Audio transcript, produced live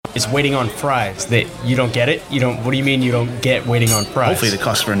is waiting on fries. That you don't get it? You don't. What do you mean you don't get waiting on fries? Hopefully the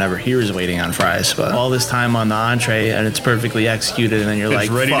customer never hears waiting on fries, but all this time on the entree and it's perfectly executed and then you're It's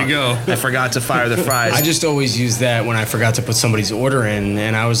like, ready to fuck, go. I forgot to fire the fries. I just always use that when I forgot to put somebody's order in,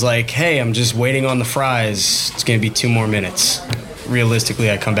 and I was like, hey, I'm just waiting on the fries. It's gonna be 2 more minutes. Realistically,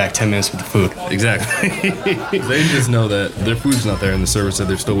 I come back 10 minutes with the food. Exactly. They just know that their food's not there and the server said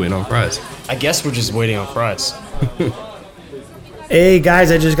they're still waiting on fries. I guess we're just waiting on fries. Hey guys,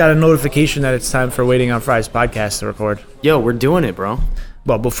 I just got a notification that it's time for Waiting on Fries podcast to record. Yo, we're doing it, bro.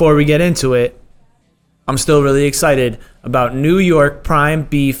 But before we get into it, I'm still really excited about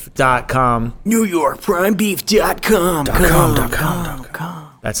NewYorkPrimeBeef.com. NewYorkPrimeBeef.com.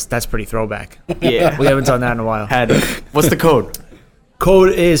 That's pretty throwback. Yeah. We haven't done that in a while. What's the code?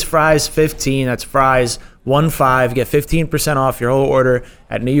 Code is fries15. That's fries 15. Get 15% off your whole order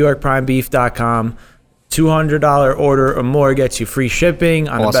at NewYorkPrimeBeef.com. $200 order or more gets you free shipping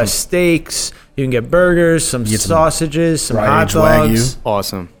on the best steaks. You can get burgers, some sausages, some hot dogs.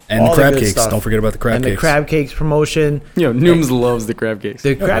 Awesome. And the crab cakes. Don't forget about the crab and cakes. And the crab cakes promotion. Yo, Nooms loves the crab cakes.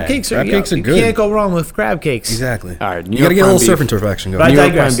 The crab cakes are good. You can't go wrong with crab cakes. Exactly. All right. You got to get a little surf and turf action going. But I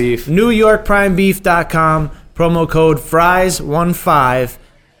digress. NewYorkPrimeBeef.com. Promo code fries15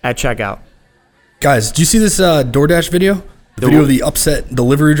 at checkout. Guys, did you see this DoorDash video? The video of the upset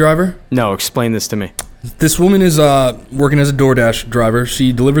delivery driver? No, explain this to me. This woman is working as a DoorDash driver.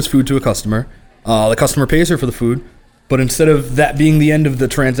 She delivers food to a customer. The customer pays her for the food. But instead of that being the end of the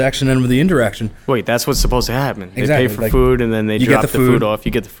transaction and of the interaction... Wait, that's what's supposed to happen. They Exactly. pay for food and then they drop the food off.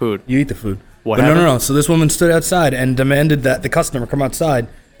 You get the food. You eat the food. What happened? happened? No. So this woman stood outside and demanded that the customer come outside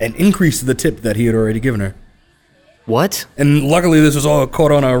and increase the tip that he had already given her. What? And luckily this was all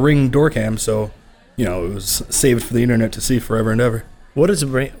caught on a Ring door cam, so... it was saved for the internet to see forever and ever. What is a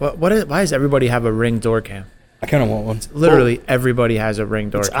Ring? Why does everybody have a Ring door cam? I kind of want one. Literally, everybody has a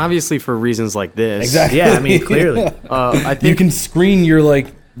Ring door It's cam. obviously for reasons like this. Exactly. Yeah, I mean, clearly. I think you can screen your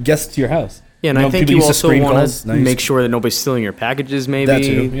guests to your house. Yeah, and I think people you used to also screen want calls. to Now you make sure that nobody's stealing your packages, maybe. That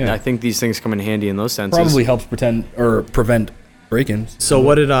too, yeah. I think these things come in handy in those senses. Probably helps prevent break-ins. So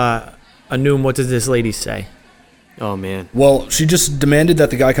what did Anoom? What did this lady say? Oh man. Well, she just demanded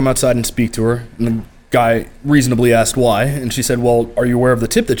that the guy come outside and speak to her, and the guy reasonably asked why, and she said, "Well, are you aware of the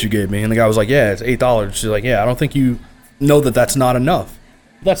tip that you gave me?" And the guy was like, "Yeah, it's $8." She's like, "Yeah, I don't think you know that that's not enough."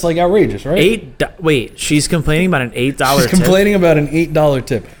 That's outrageous, right? Wait, she's complaining about an $8 She's tip? complaining about an $8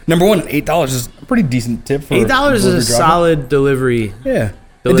 tip. Number one, $8 is a pretty decent tip for $8 is a driver. solid delivery. Yeah.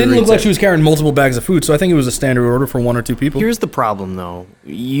 It didn't look like she was carrying multiple bags of food, so I think it was a standard order for 1 or 2 people. Here's the problem, though.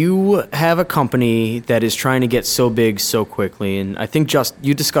 You have a company that is trying to get so big so quickly, and I think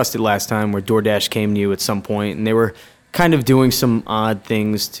you discussed it last time where DoorDash came to you at some point, and they were kind of doing some odd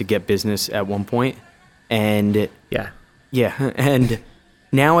things to get business at one point. And yeah, and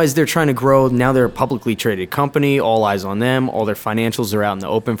now as they're trying to grow, now they're a publicly traded company, all eyes on them, all their financials are out in the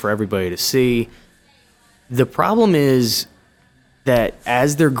open for everybody to see. The problem is that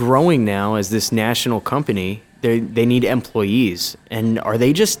as they're growing now as this national company, they need employees. And are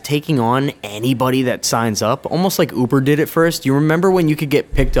they just taking on anybody that signs up? Almost like Uber did at first. You remember when you could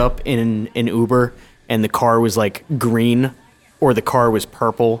get picked up in an Uber and the car was green or the car was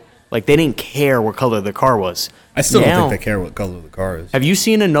purple? They didn't care what color the car was. I still don't think they care what color the car is. Have you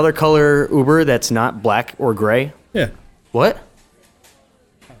seen another color Uber that's not black or gray? Yeah. What?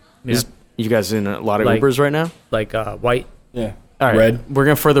 Yeah. You guys in a lot of Ubers right now? White. Yeah. All right. Red. We're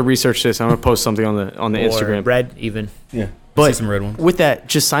gonna further research this. I'm gonna post something on the Or Instagram. red even. Yeah. But I see some red ones. with that,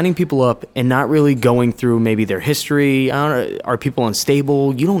 just signing people up and not really going through maybe their history. I don't know, are people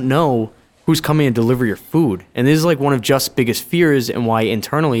unstable? You don't know who's coming to deliver your food. And this is one of Just's biggest fears and why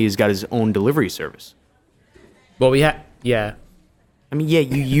internally he's got his own delivery service. Well, yeah. I mean, yeah,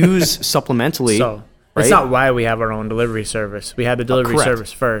 you use supplementally. So right? it's not why we have our own delivery service. We had the delivery correct.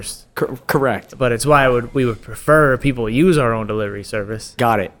 service first. Correct. But it's why we would prefer people use our own delivery service.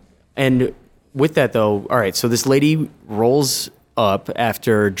 Got it. And with that, though, all right, so this lady rolls up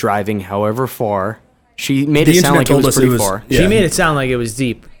after driving however far. She made it sound like it was pretty far. Yeah. She made it sound like it was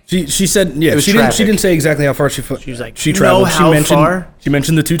deep. She said, yeah, was she traffic. didn't say exactly how far she was like, she "You traveled. know how far?" She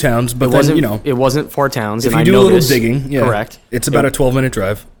mentioned the 2 towns, but It then, wasn't, it wasn't 4 towns, if and you I do know a little this. digging, yeah, Correct. it's about a 12-minute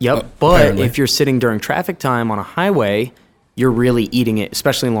drive. Yep. But apparently. if you're sitting during traffic time on a highway, you're really eating it,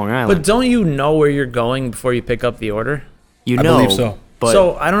 especially in Long Island. But don't you know where you're going before you pick up the order? You I know. believe so. But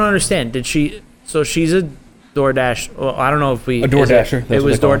So I don't understand. So she's a DoorDash. Well, I don't know if we. A DoorDasher, It that's was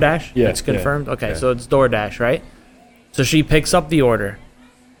what they call 'em. DoorDash? Yeah, It's confirmed? yeah, Okay, yeah. so it's DoorDash, right? So she picks up the order.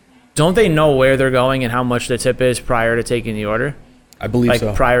 Don't they know where they're going and how much the tip is prior to taking the order? I believe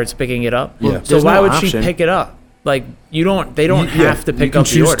so. Prior to picking it up? Yeah. So There's why no would option. she pick it up? Like they don't Yeah, have to you pick can up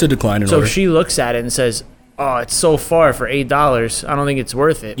the choose order. to decline an so order. if she looks at it and says, "Oh, it's so far for $8. I don't think it's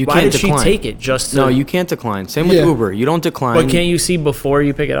worth it." You Why can't did decline. she take it? Just to, No, you can't decline. Same with Yeah. Uber. You don't decline. But can't you see before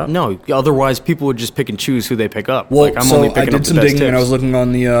you pick it up? No, otherwise people would just pick and choose who they pick up. Well, like I'm so only I picking up did the some best digging and I tips. was looking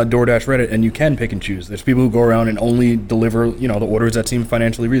on the DoorDash Reddit, and you can pick and choose. There's people who go around and only deliver, the orders that seem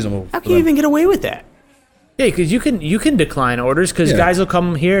financially reasonable. How for can you them. even get away with that? Yeah, because you can decline orders because Yeah. guys will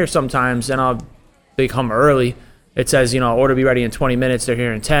come here sometimes and they come early. It says order be ready in 20 minutes. They're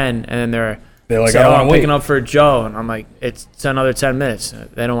here in 10, and then They're like, say, I don't "Oh, wanna I'm wait." picking up for Joe," and I'm like, it's another 10 minutes.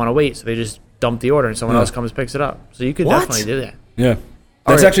 They don't want to wait, so they just dump the order and someone else comes picks it up. So you could What? definitely do that. Yeah.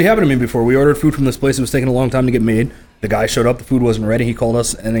 That's right. actually happened to me before. We ordered food from this place. It was taking a long time to get made. The guy showed up. The food wasn't ready. He called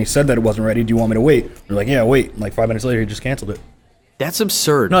us, and he said that it wasn't ready. Do you want me to wait? We're like, yeah, wait. And like 5 minutes later, he just canceled it. That's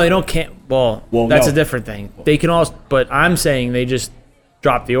absurd. No, they don't can't. Well, Well, that's no. a different thing. They can also, but I'm saying they just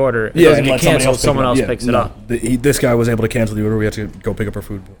drop the order. It Yeah, doesn't and get let somebody canceled. else pick it Someone up. else Yeah, picks it no. up. This guy was able to cancel the order. We had to go pick up our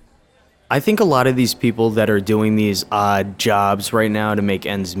food. I think a lot of these people that are doing these odd jobs right now to make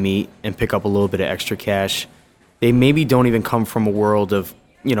ends meet and pick up a little bit of extra cash, they maybe don't even come from a world of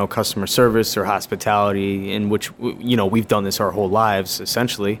customer service or hospitality, in which we've done this our whole lives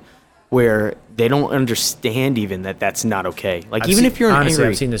essentially, where they don't understand even that that's not okay. Like even if you're honestly, angry,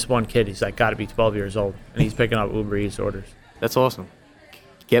 I've seen this one kid. He's like got to be 12 years old, and he's picking up Uber Eats orders. that's awesome.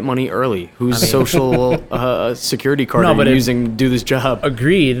 Get money early. Whose social security card No, are but you it- using to do this job?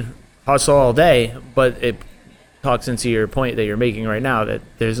 Agreed, hustle all day, but it talks into your point that you're making right now that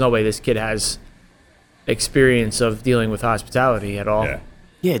there's no way this kid has experience of dealing with hospitality at all.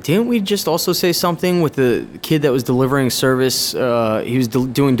 Yeah, didn't we just also say something with the kid that was delivering service? He was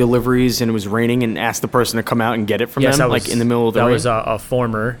doing deliveries and it was raining and asked the person to come out and get it from Yes, them, that was, like in the middle of the that rain. was a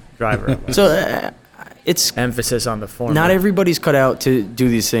former driver. So it's Emphasis on the former. not everybody's cut out to do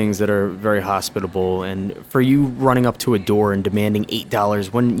these things that are very hospitable. And for you running up to a door and demanding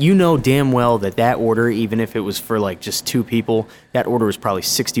 $8 when you know damn well that order, even if it was for like just two people, that order was probably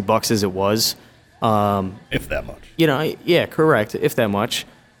 $60 as it was. If that much. Yeah, correct, if that much.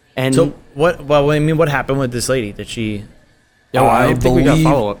 And So what? Well, I mean, what happened with this lady? Did she? oh, I don't think we got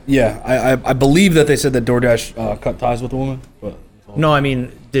follow up. Yeah, I believe that they said that DoorDash cut ties with the woman. But No, I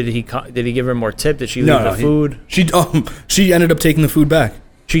mean, did he give her more tip? Did she leave the food? She ended up taking the food back.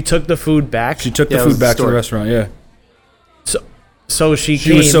 She took the food back. She took Yeah, the it was food the back to the store. restaurant. Yeah, so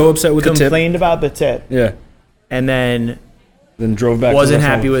she was so upset with the tip. complained about the tip, yeah. and then Then drove back. to the wasn't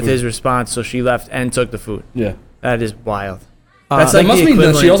restaurant happy with food. his response. So she left and took the food. Yeah. That is wild. That's That like must the mean that she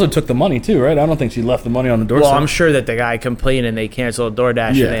equivalent- also took the money too, right? I don't think she left the money on the doorstep. Well, I'm sure that the guy complained and they canceled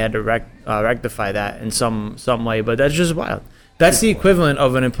DoorDash Yeah. and they had to rectify that in some way. But that's just wild. That's the equivalent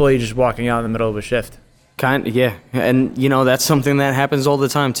of an employee just walking out in the middle of a shift. Yeah, and that's something that happens all the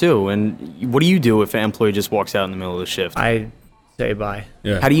time too. And what do you do if an employee just walks out in the middle of the shift? I say bye.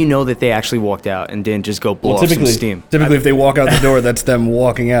 Yeah. How do you know that they actually walked out and didn't just go blow off some steam? Typically, if they walk out the door, that's them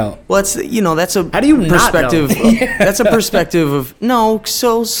walking out. Well, that's that's a How do you not know? perspective. That's a perspective of no.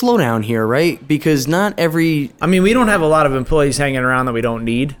 So slow down here, right? Because not every I mean, we don't have a lot of employees hanging around that we don't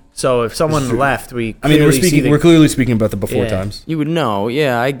need. So if someone left, we I mean, clearly see the- we're clearly speaking about the before Yeah. times. you would know.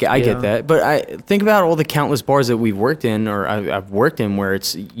 Yeah, I Yeah. get that. But I think about all the countless bars that we've worked in, or I've worked in, where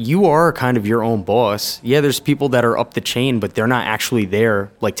it's you are kind of your own boss. Yeah, there's people that are up the chain, but they're not actually there,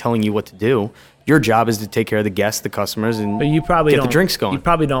 like telling you what to do. Your job is to take care of the guests, the customers, and But you probably get don't. the drinks going. You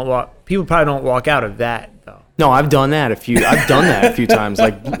probably don't walk. People probably don't walk out of that though. No, I've done that a few times.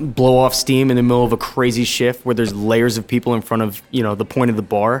 Like blow off steam in the middle of a crazy shift where there's layers of people in front of the point of the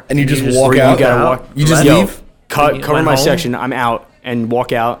bar, And you just just- walk or you out. gotta out? walk. You just Yo, leave? cover went my home? section. I'm out and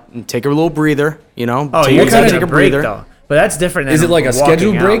walk out and take a little breather. Oh, take, you're what taking kind of take a a break breather. though. But that's different. Than Is it like a walking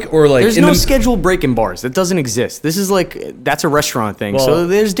scheduled out. break or like There's in no the, scheduled break in bars. That doesn't exist. This is that's a restaurant thing. Well, so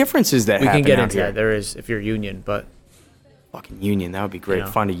there's differences that We happen can get out into here. that. There is if you're union, but Fucking union. That would be great. Yeah.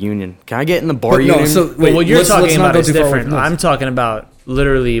 Find a union. Can I get in the bar But no, union? so- but Wait, what you're let's talking not about go is too far away different. from this. I'm talking about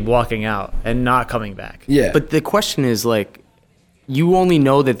literally walking out and not coming back. yeah. But the question is you only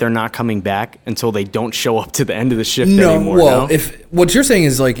know that they're not coming back until they don't show up to the end of the shift no, anymore. well, no? if what you're saying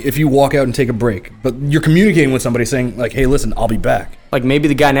is like if you walk out and take a break, but you're communicating with somebody saying like, "Hey, listen, I'll be back." Like maybe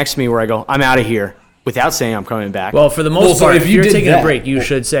the guy next to me where I go, I'm out of here without saying I'm coming back. Well, for the most Well, so part, if if you you're did taking that- a break, you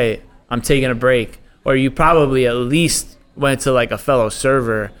should say, "I'm taking a break," or you probably at least went to like a fellow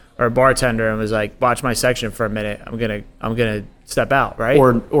server or a bartender and was like, "Watch my section for a minute. I'm gonna step out." Right?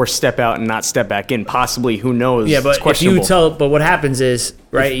 or step out and not step back in. Possibly, who knows? yeah, It's but if questionable. but what happens is,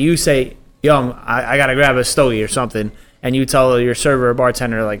 right? You say, "Yo, I gotta grab a stogie or something," and you tell your server or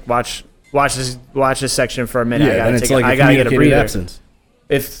bartender like, "Watch this section for a minute. Yeah, and it's like I a gotta get a communicated breather." absence.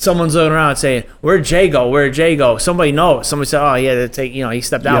 if someone's looking around saying, "Where'd Jay go? Where'd Jay go?" Somebody knows. Somebody said, "Oh, he had to take. He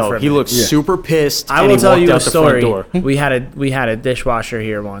stepped out for a He minute." looked super pissed. I and will he tell walked you a out the front story. door. We had a dishwasher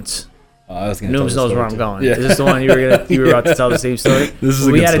here once. I was gonna tell Nooms the knows story where I'm too. going. Yeah. Is this the one you were about to tell the same story? This is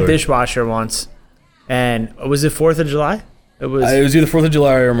a we good had story. a dishwasher once, and was it 4th of July? It was. It was either 4th of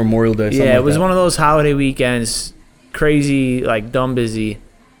July or Memorial Day. Yeah, it was one of those holiday weekends, crazy, like dumb busy.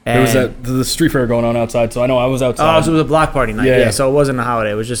 It was And- the street fair going on outside, so I know I was outside. Oh, so it was a block party night. Yeah. Yeah, so it wasn't a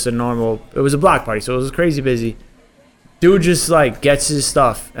holiday. It was just a normal. It was a block party, so it was crazy busy. Dude just like gets his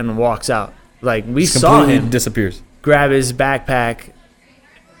stuff and walks out. Like we saw completely him disappears. grab his backpack.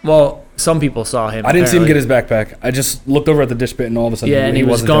 Well, some people saw him. I didn't see him get apparently. his backpack. I just looked over at the dish pit, and all of a sudden, Yeah, and he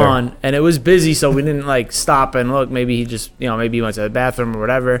was wasn't gone, and it was busy, so we didn't like stop and look. Maybe he just, maybe he went to the bathroom or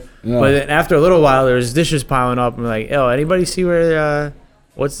whatever. Yeah. But then after a little while, there was dishes piling up, and we're like, "Oh, anybody see where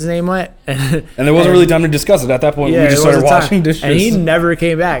what's his name went?" And there wasn't really time to discuss it at that point. Yeah, we just there started wasn't washing time. dishes. and he never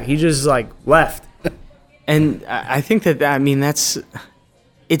came back. He just like left. And I think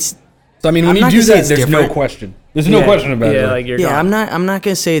it's So I mean, when I'm you not do gonna say that, it's there's no different. question. There's no question about it. Yeah, like you're yeah. gone. I'm not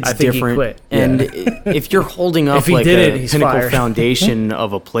gonna say it's I think he different. quit. And if you're holding up If he like did a it, he's pinnacle fired. foundation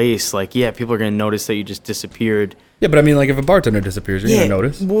of a place, like people are gonna notice that you just disappeared. Yeah, but I mean, like if a bartender disappears, you're gonna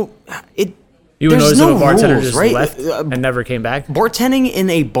notice. Well, You would there's notice no if a bartender rules, just right? left and never came back. Bartending in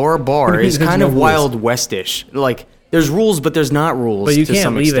a bar do you mean is there's kind no of rules? Wild Westish. Like there's rules, but there's not rules. But you to can't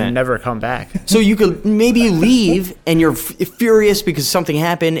some leave extent. and never come back. So you could maybe leave and you're furious because something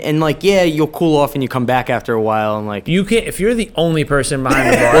happened, and you'll cool off and you come back after a while and like. You can't if you're the only person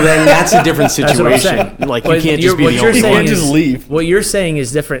behind the bar. Well, then that's a different That's what I'm situation. saying. Like you But can't you're- just be what the you're only You saying one. can't is- just leave. What you're saying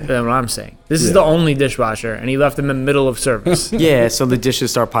is different than what I'm saying. This is the only dishwasher, and he left in the middle of service. Yeah, so the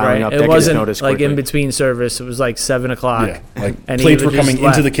dishes start piling Right? up. It That gets wasn't noticed like quickly. in between service. It was like 7:00. Yeah, like and he plates were would just coming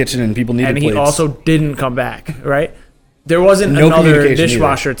left. into the kitchen, and people needed And he plates. also didn't come back. Right? There wasn't No another communication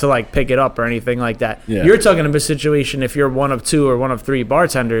dishwasher to like pick it up or anything like that. Yeah. You're talking about a situation if you're one of two or one of three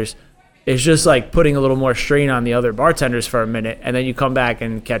bartenders. It's just like putting a little more strain on the other bartenders for a minute, and then you come back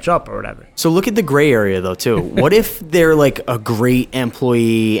and catch up or whatever. So look at the gray area though too. What if they're like a great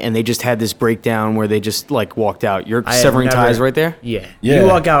employee and they just had this breakdown where they just like walked out? You're I have severing never- ties right there. Yeah. Yeah. You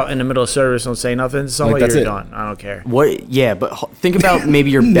walk out in the middle of service, don't say nothing to somebody, that's you're it. done. I don't care. What? Yeah, but think about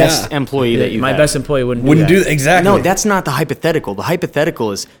maybe your best employee that you My had. best employee wouldn't wouldn't do do that. that exactly. No, that's not the hypothetical. The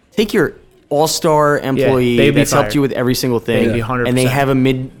hypothetical is take your all-star employee they'd be that's helped fired. you with every single thing, They'd be 100%. and they have a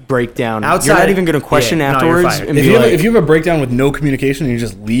mid-breakdown. You're Outside- not even going to question yeah, no, you're afterwards fired. and If be you, have, like, if you have a breakdown with no communication and you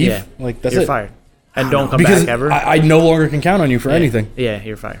just leave, Yeah. like that's You're it. fired. And don't come Because back ever. I no longer can count on you for anything. Yeah,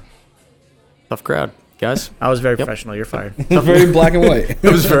 you're fired. tough crowd, guys. I was very professional. You're fired. It's very black and white. It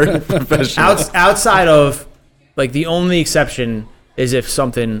was very professional. Outside of, like, the only exception is if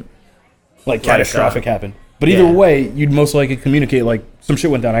something. Like catastrophic happened. But either yeah. way, you'd most likely communicate like some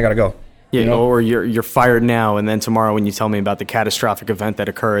shit went down. I gotta go. Yeah, you know? or you're fired now, and then tomorrow when you tell me about the catastrophic event that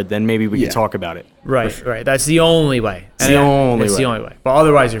occurred, then maybe we Yeah. can talk about it. Right. That's the only way. It's the only It's way. the only way. But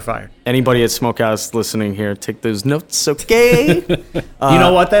otherwise, you're fired. Anybody at Smokehouse listening here, take those notes, okay? You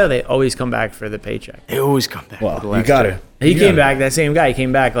know what, though? They always come back for the paycheck. They always come back. Well, with the you last got check. it. He came back, that same guy, he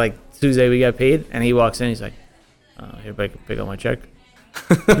came back like Tuesday we got paid, and he walks in, he's like, here, pick up my check.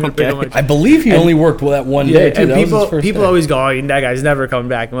 Pick up my check. I believe he only worked that one Yeah, day too. and That was his first people day. always go, oh, that guy's never coming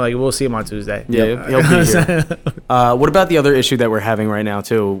back. And we're like, we'll see him on Tuesday. Yeah, he'll be here. What about the other issue that we're having right now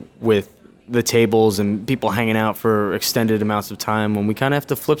too, with the tables and people hanging out for extended amounts of time when we kind of have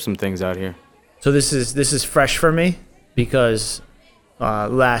to flip some things out here? So this is fresh for me because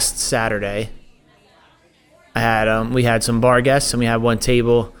last Saturday I had we had some bar guests and we had one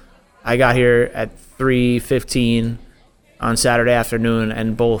table. I got here at 3:15 on Saturday afternoon,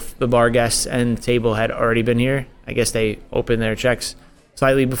 and both the bar guests and table had already been here. I guess they opened their checks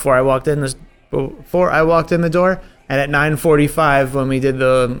slightly before I walked in the door. And at 9:45, when we did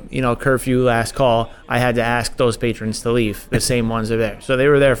the curfew last call, I had to ask those patrons to leave. The same ones are there, so they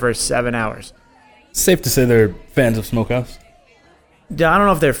were there for 7 hours. Safe to say they're fans of Smokehouse. I don't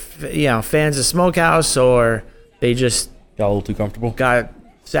know if they're fans of Smokehouse or they just Got a little too comfortable.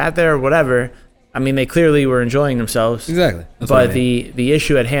 sat there or whatever. I mean, they clearly were enjoying themselves. Exactly. That's what I But mean. the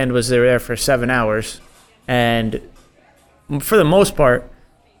issue at hand was they were there for 7 hours, and for the most part,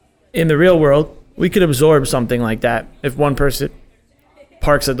 in the real world, we could absorb something like that. If one person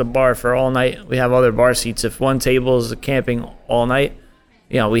parks at the bar for all night, we have other bar seats. If one table is camping all night,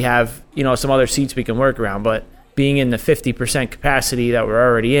 we have some other seats we can work around. But being in the 50% capacity that we're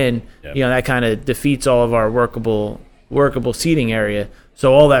already in, that kind of defeats all of our workable seating area.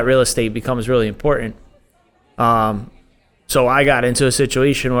 So all that real estate becomes really important. So I got into a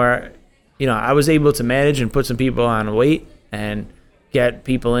situation where, I was able to manage and put some people on a wait, and get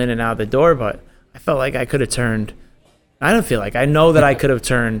people in and out the door, but I felt like I could have turned. I don't feel like I know that I could have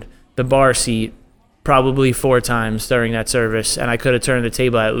turned the bar seat probably 4 times during that service, and I could have turned the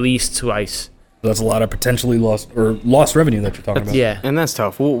table at least twice. That's a lot of potentially lost revenue that you're talking about. Yeah, And that's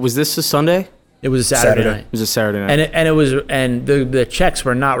tough. Well, was this a Sunday? it was a Saturday night. It was a Saturday night. And the checks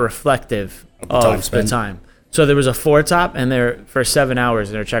were not reflective the time of the spent. time. So there was a 4 top, and there for 7 hours,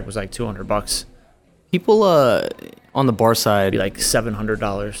 and their check was like $200, People on the bar side, be like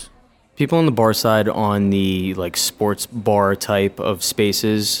 $700. people on the bar side on the like sports bar type of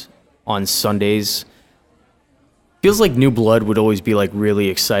spaces on Sundays, feels like new blood would always be like really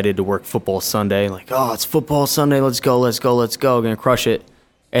excited to work football Sunday. Like, oh, it's football Sunday. Let's go. Gonna crush it.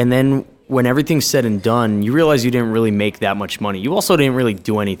 And then when everything's said and done, you realize you didn't really make that much money. You also didn't really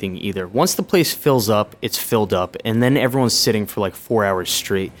do anything either. Once the place fills up, it's filled up. And then everyone's sitting for like 4 hours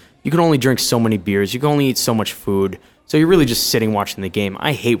straight. You can only drink so many beers. You can only eat so much food. So you're really just sitting watching the game.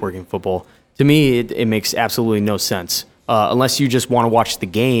 I hate working football. To me, it makes absolutely no sense. Unless you just want to watch the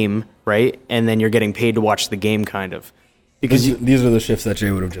game, right? And then you're getting paid to watch the game, kind of. Because These are the shifts that Jay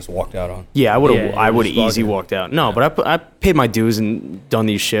would have just walked out on. yeah, I would have. Yeah, I you would have just easy walked walked out. No, but I paid my dues and done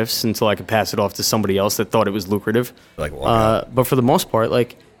these shifts until I could pass it off to somebody else that thought it was lucrative. Like, walk out. But for the most part,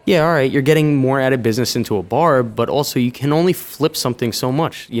 like, yeah, all right, you're getting more out of business into a bar, but also you can only flip something so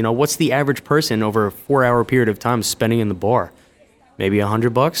much. You know, what's the average person over a 4-hour period of time spending in the bar? Maybe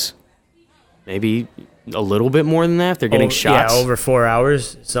 $100, maybe a little bit more than that. If they're getting shots. Yeah, over 4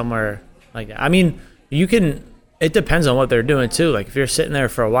 hours, somewhere like that. I mean, you can. It depends on what they're doing too. Like if you're sitting there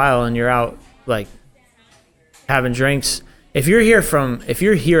for a while and you're out like having drinks. If you're here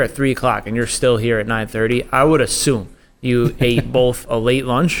at 3 o'clock and you're still here at 9:30, I would assume you ate both a late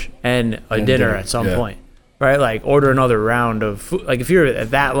lunch and a dinner at some point, right? Like order another round of food. Like if you're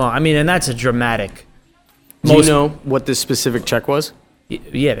at that long, I mean, and that's a dramatic. Do you know what this specific check was?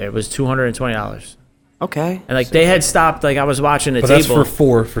 Yeah, it was $220. Okay. And like they had stopped. Like I was watching the But table. that's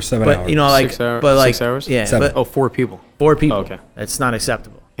for 7 hours. But you know, like, 6 hours? but like, 6 hours? yeah, 7. but 4 people. 4 people. Oh, okay. That's not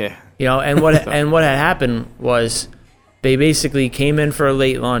acceptable. Yeah. You know, and what had happened was they basically came in for a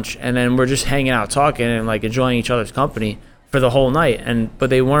late lunch, and then we're just hanging out, talking, and like enjoying each other's company for the whole night.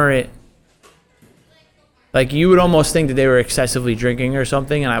 But they weren't. Like you would almost think that they were excessively drinking or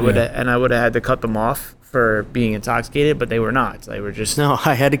something, and I would have had to cut them off for being intoxicated, but they were not. They were just. No,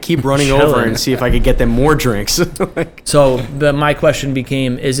 I had to keep running Chilling. over and see if I could get them more drinks. Like, So my question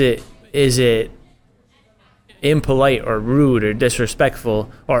became: Is it impolite or rude or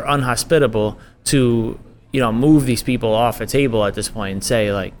disrespectful or unhospitable to move these people off a table at this point and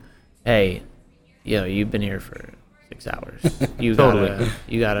say like, hey, you've been here for 6 hours. You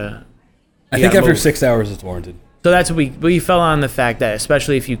gotta. I think after 6 hours, it's warranted. So that's what we fell on the fact that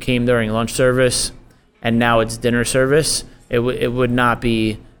especially if you came during lunch service and now it's dinner service, it would not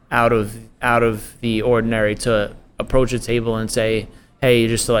be out of the ordinary to approach a table and say, hey,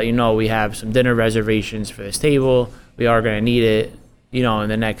 just to let you know, we have some dinner reservations for this table. We are going to need it, in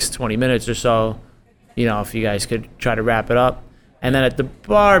the next 20 minutes or so. If you guys could try to wrap it up. And then at the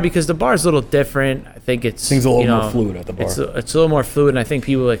bar, because the bar's a little different, I think it's Things a little more fluid at the bar. It's a little more fluid, and I think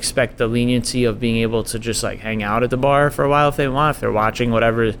people expect the leniency of being able to just like hang out at the bar for a while if they want, if they're watching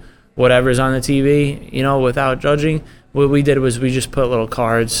whatever's on the TV, without judging. What we did was we just put little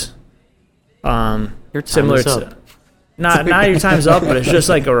cards, Your time similar is to. up. Not your time's up, but it's just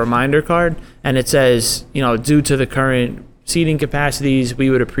like a reminder card, and it says, due to the current seating capacities, we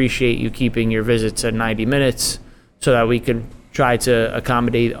would appreciate you keeping your visits at 90 minutes so that we could try to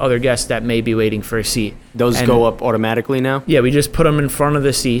accommodate other guests that may be waiting for a seat. Those go up automatically now? Yeah, we just put them in front of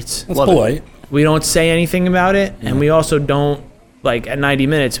the seats. That's polite. We don't say anything about it, and we also don't, like, at 90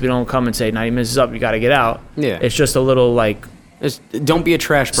 minutes, we don't come and say, 90 minutes is up, you got to get out. Yeah. It's just a little, like, Don't be a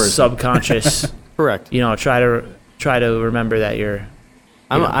trash person. subconscious, Correct. try to remember that you're...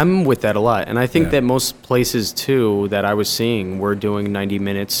 I'm with that a lot. And I think Yeah. that most places, too, that I was seeing were doing 90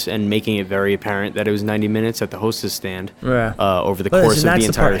 minutes and making it very apparent that it was 90 minutes at the hostess stand Yeah. over the But course listen, of the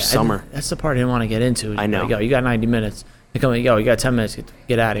that's entire part- summer. That's the part I didn't want to get into. I know. Like, yo, you got 90 minutes. They come, yo, you got 10 minutes.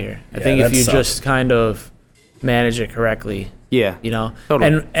 Get out of here. I Yeah, think if that you sucks. just kind of manage it correctly, Yeah.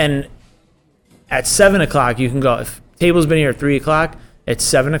 Totally. and at 7 o'clock you can go. If table's been here at 3 o'clock, it's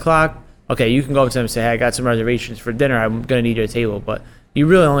 7 o'clock. Okay, you can go up to them and say, hey, I got some reservations for dinner. I'm gonna need your table, but you're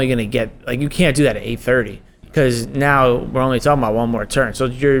really only gonna get you can't do that at 8:30 because now we're only talking about one more turn. So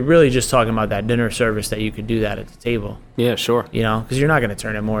you're really just talking about that dinner service that you could do that at the table. Yeah, sure. Because you're not going to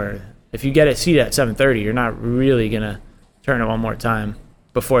turn it more. If you get it seated at 7:30, you're not really going to turn it one more time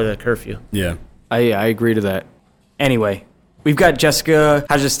before the curfew. Yeah. I agree to that. Anyway, we've got Jessica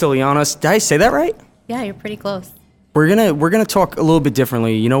Hajastilianos. Did I say that right? Yeah, you're pretty close. We're gonna talk a little bit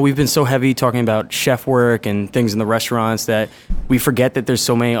differently. You know, we've been so heavy talking about chef work and things in the restaurants that we forget that there's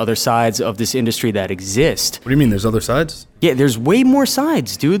so many other sides of this industry that exist. What do you mean? There's other sides? Yeah, there's way more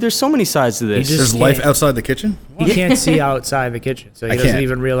sides, dude. There's so many sides to this. just There's can't- life outside the kitchen? He can't see outside the kitchen, so he I doesn't can't.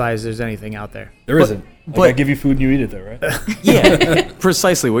 even realize there's anything out there. There isn't. Like, but- I give you food and you eat it though, right? Yeah,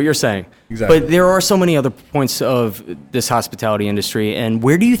 precisely what you're saying. Exactly. But there are so many other points of this hospitality industry. And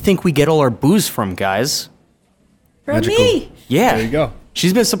where do you think we get all our booze from, guys? From Magical. me. Yeah. There you go.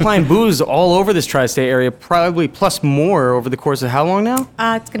 She's been supplying booze all over this tri-state area, probably plus more over the course of how long now?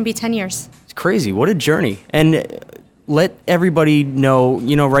 It's going to be 10 years. It's crazy. What a journey. And let everybody know,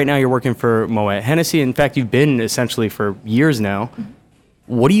 you know, right now you're working for Moet Hennessy. In fact, you've been essentially for years now.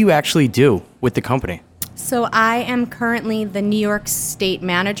 What do you actually do with the company? So I am currently the New York State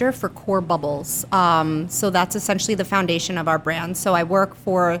manager for Core Bubbles. So that's essentially the foundation of our brand. So I work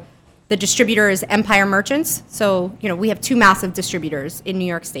for the distributor is Empire Merchants. So, you know, we have two massive distributors in New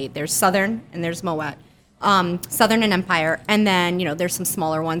York State. There's Southern and there's Moet. Southern and Empire. And then, you know, there's some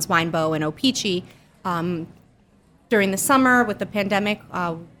smaller ones, Winebow and O-Pee-Chee. During the summer with the pandemic,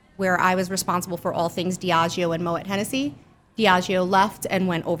 where I was responsible for all things Diageo and Moet Hennessy, Diageo left and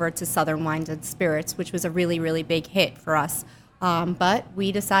went over to Southern Wines and Spirits, which was a really, really big hit for us. But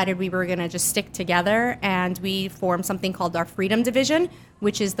we decided we were going to just stick together, and we formed something called our Freedom Division,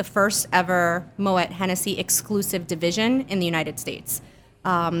 which is the first ever Moet Hennessy exclusive division in the United States.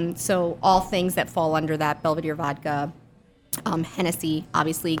 So all things that fall under that, Belvedere Vodka, Hennessy,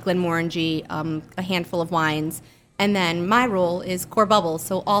 obviously, Glenmorangie, a handful of wines. And then my role is Core Bubbles,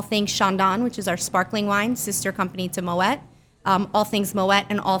 so all things Chandon, which is our sparkling wine, sister company to Moet, all things Moet,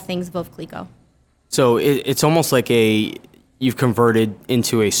 and all things Veuve Clicquot. So it's almost like you've converted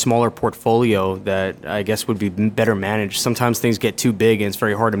into a smaller portfolio that I guess would be better managed. Sometimes things get too big and it's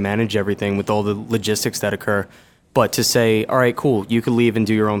very hard to manage everything with all the logistics that occur. But to say, all right, cool, you can leave and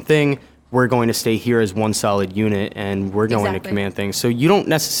do your own thing. We're going to stay here as one solid unit and we're going to Exactly. command things. So you don't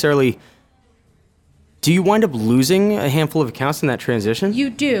necessarily... Do you wind up losing a handful of accounts in that transition? You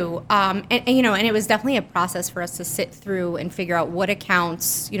do, and you know, and it was definitely a process for us to sit through and figure out what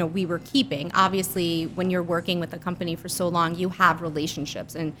accounts, you know, we were keeping. Obviously, when you're working with a company for so long, you have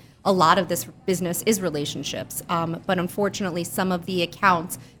relationships, and a lot of this business is relationships. But unfortunately, some of the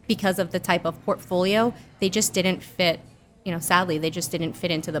accounts, because of the type of portfolio, they just didn't fit. You know, sadly, they just didn't fit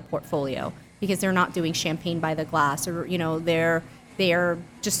into the portfolio because they're not doing champagne by the glass, or you know, they're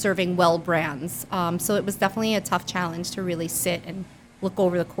just serving well brands. So it was definitely a tough challenge to really sit and look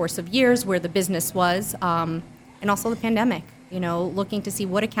over the course of years where the business was, and also the pandemic, you know, looking to see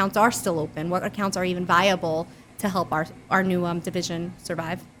what accounts are still open, what accounts are even viable to help our new division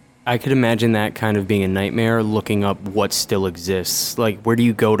survive. I could imagine that kind of being a nightmare, looking up what still exists. Like, where do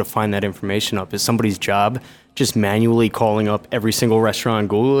you go to find that information up? Is somebody's job just manually calling up every single restaurant on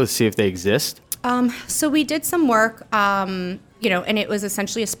Google to see if they exist? So we did some work, you know, and it was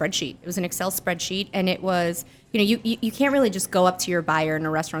essentially a spreadsheet. It was an Excel spreadsheet, and it was, you know, you can't really just go up to your buyer in a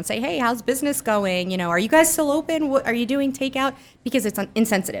restaurant and say, hey, how's business going? You know, are you guys still open? What, are you doing takeout? Because it's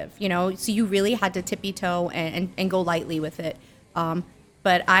insensitive, you know, so you really had to tippy-toe and go lightly with it.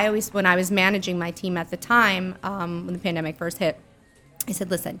 But I always, when I was managing my team at the time, when the pandemic first hit, I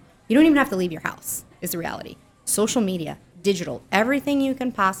said, listen, you don't even have to leave your house, is the reality. Social media, digital, everything you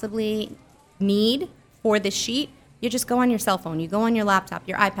can possibly need for this sheet, you just go on your cell phone, you go on your laptop,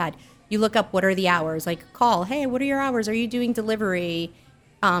 your iPad, you look up what are the hours, like call, hey, what are your hours? Are you doing delivery?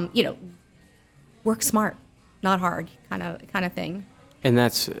 You know, work smart, not hard, kind of thing. And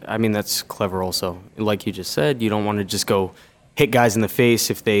that's clever also. Like you just said, you don't want to just go hit guys in the face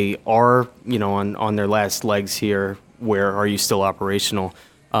if they are, you know, on their last legs here. Where are you still operational?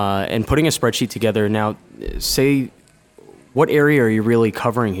 And putting a spreadsheet together now, say, what area are you really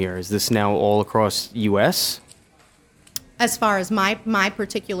covering here? Is this now all across U.S.? As far as my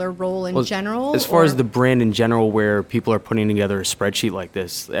particular role in general? As far or- as the brand in general, where people are putting together a spreadsheet like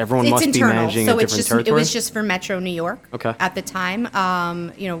this, everyone It's must internal, be managing so a it's different just territory? it was just for Metro New York. Okay. At the time,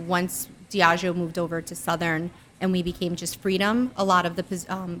 you know, once Diageo moved over to Southern and we became just Freedom, a lot of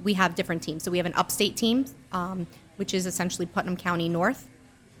the we have different teams. So we have an upstate team, which is essentially Putnam County North,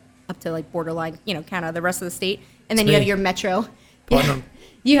 up to like borderline, you know, kind of the rest of the state, and then you have your Metro. Putnam.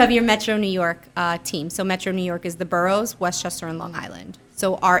 You have your Metro New York team. So Metro New York is the boroughs, Westchester, and Long Island.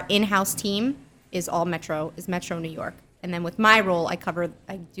 So our in-house team is all Metro New York. And then with my role, I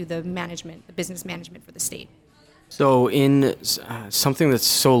do the management, the business management for the state. So in something that's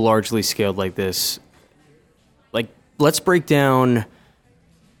so largely scaled like this, like, let's break down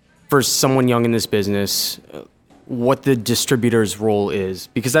for someone young in this business what the distributor's role is,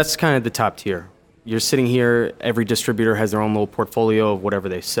 because that's kind of the top tier. you're sitting here, every distributor has their own little portfolio of whatever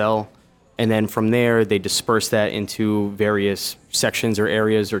they sell. And then from there, they disperse that into various sections or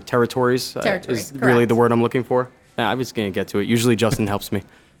areas or territories. Is really correct. the word I'm looking for. I was going to get to it. Usually Justin helps me.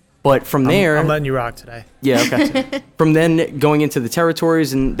 But from there... I'm letting you rock today. Yeah, okay. From then going into the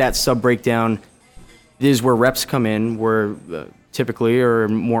territories and that sub-breakdown is where reps come in, where typically, or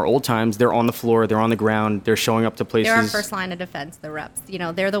more old times, they're on the floor, they're on the ground, they're showing up to places. They're our first line of defense, the reps. You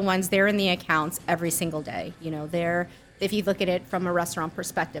know, they're the ones, they're in the accounts every single day. You know, if you look at it from a restaurant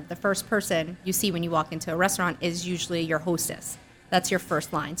perspective, the first person you see when you walk into a restaurant is usually your hostess. That's your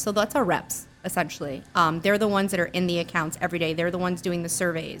first line. So that's our reps, essentially. They're the ones that are in the accounts every day. They're the ones doing the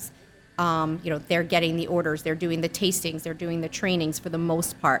surveys. They're getting the orders. They're doing the tastings. They're doing the trainings for the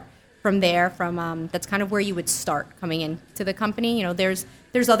most part. From there, that's kind of where you would start coming into the company. You know, there's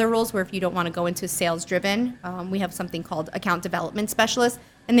other roles where if you don't want to go into sales driven, we have something called account development specialists,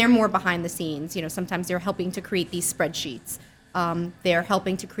 and they're more behind the scenes. You know, sometimes they're helping to create these spreadsheets. They're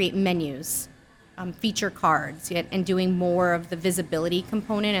helping to create menus, feature cards, and doing more of the visibility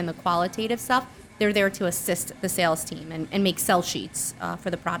component and the qualitative stuff. They're there to assist the sales team and make sell sheets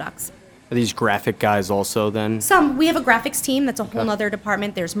for the products. Are these graphic guys also then? We have a graphics team. That's a whole other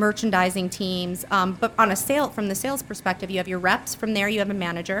department. There's merchandising teams. But from the sales perspective, you have your reps. From there, you have a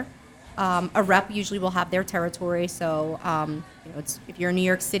manager. A rep usually will have their territory. So, if you're in New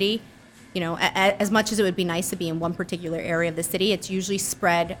York City, as much as it would be nice to be in one particular area of the city, it's usually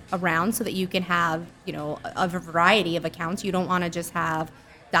spread around so that you can have, a variety of accounts. You don't want to just have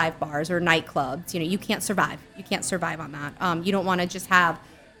dive bars or nightclubs. You can't survive. You can't survive on that. You don't want to just have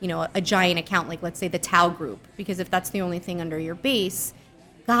a giant account like, let's say, the Tao Group, because if that's the only thing under your base,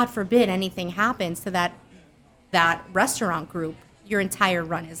 God forbid anything happens to that restaurant group, your entire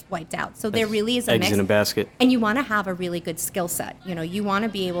run is wiped out. So there really is a mix. Eggs in a basket. And you want to have a really good skill set. You want to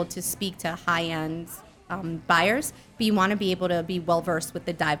be able to speak to high-end buyers, but you want to be able to be well-versed with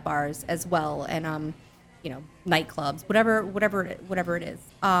the dive bars as well, and nightclubs, whatever it is.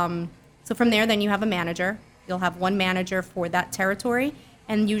 So from there, then you have a manager. You'll have one manager for that territory.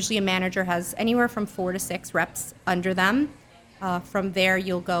 And usually a manager has anywhere from 4 to 6 reps under them. From there,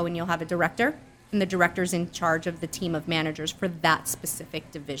 you'll go and you'll have a director, and the director's in charge of the team of managers for that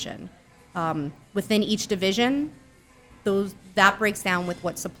specific division. Within each division, that breaks down with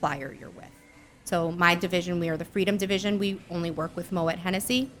what supplier you're with. So my division, we are the Freedom division. We only work with Moet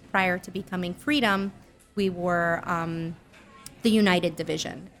Hennessy. Prior to becoming Freedom, we were the United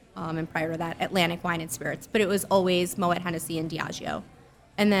division, and prior to that, Atlantic Wine and Spirits. But it was always Moet Hennessy and Diageo.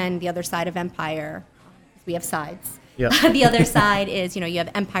 And then the other side of Empire, we have sides. Yep. The other side is, you have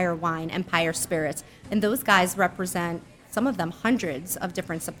Empire Wine, Empire Spirits. And those guys represent, some of them, hundreds of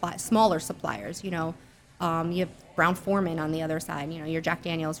different smaller suppliers. You have Brown-Forman on the other side, your Jack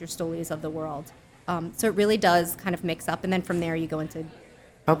Daniels, your Stolies of the world. So it really does kind of mix up. And then from there you go into...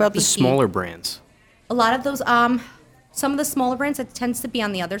 How about BC. the smaller brands? A lot of those, some of the smaller brands, it tends to be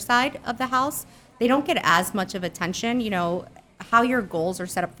on the other side of the house. They don't get as much of attention, how your goals are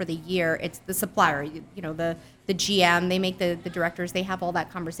set up for the year. It's the supplier, the GM, they make the directors, they have all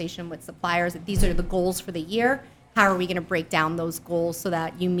that conversation with suppliers. These are the goals for the year. How are we going to break down those goals so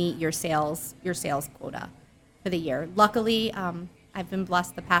that you meet your sales quota for the year? Luckily, I've been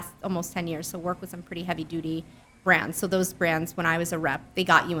blessed the past almost 10 years, so work with some pretty heavy duty brands. So those brands, when I was a rep, they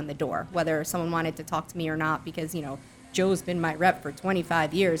got you in the door, whether someone wanted to talk to me or not, because, Joe's been my rep for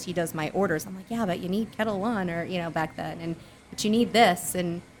 25 years. He does my orders. I'm like, yeah, but you need Kettle One or, back then. But you need this,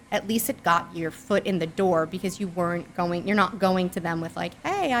 and at least it got your foot in the door, because you're not going to them with like,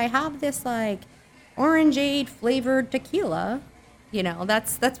 hey, I have this like orangeade flavored tequila.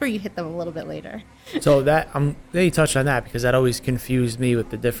 That's where you hit them a little bit later. So glad you touched on that, because that always confused me with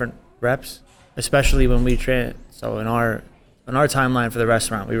the different reps, especially when we so in our timeline for the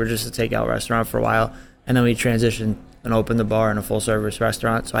restaurant, we were just a takeout restaurant for a while, and then we transitioned and opened the bar in a full service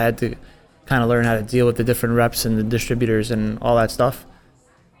restaurant. So I had to kind of learn how to deal with the different reps and the distributors and all that stuff.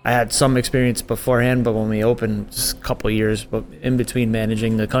 I had some experience beforehand, but when we opened, just a couple of years, but in between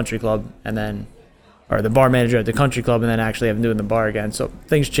managing the country club or the bar manager at the country club, and then actually having doing the bar again. So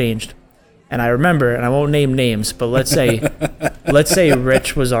things changed. And I remember, and I won't name names, but let's say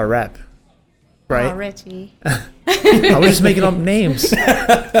Rich was our rep, right? Oh, Richie. I was just making up names,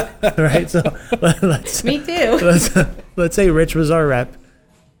 right? So Me too. Let's say Rich was our rep.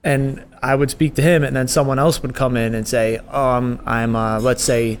 And I would speak to him, and then someone else would come in and say, "Oh, I'm let's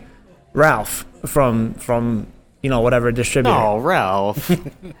say Ralph from whatever distributor." Oh, Ralph.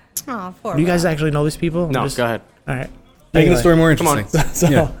 Oh, poor Do you guys Ralph. actually know these people? No, go ahead. All right. Making the story more Come on.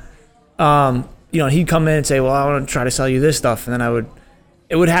 interesting. So, he'd come in and say, "Well, I want to try to sell you this stuff," and then I would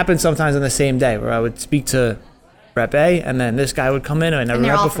it would happen sometimes on the same day where I would speak to Rep A, and then this guy would come in who I never And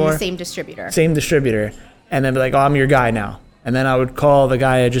they're met all before. from the same distributor. Same distributor, and then be like, "Oh, I'm your guy now." And then I would call the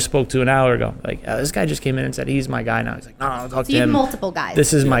guy I just spoke to an hour ago. Like, this guy just came in and said he's my guy now. He's like, "No, I'll talk So to you have him. multiple guys.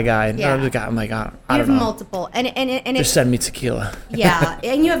 This is my guy." Yeah. And I'm like, I You don't have know. multiple, and Just it's send me tequila. yeah,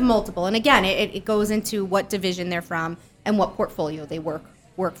 and you have multiple, and again, it goes into what division they're from and what portfolio they work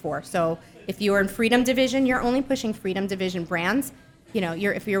for. So if you're in Freedom Division, you're only pushing Freedom Division brands. You know,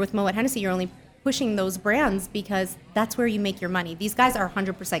 if you're with Moet Hennessy, you're only pushing those brands because that's where you make your money. These guys are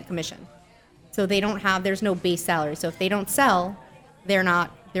 100% commission, so there's no base salary. So if they don't sell, they're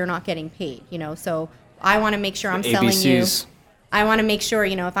not getting paid. You know, so I want to make sure I'm selling you. ABCs. I want to make sure,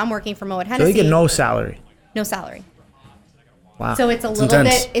 you know, if I'm working for Moet So Hennessy, they get no salary. no salary. Wow. So it's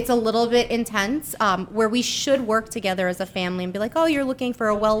intense. it's a little bit intense, where we should work together as a family and be like, oh, you're looking for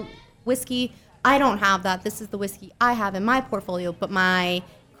a whiskey. I don't have that. This is the whiskey I have in my portfolio, but my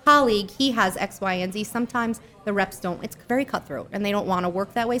colleague, he has X, Y, and Z. Sometimes the reps don't. It's very cutthroat, and they don't want to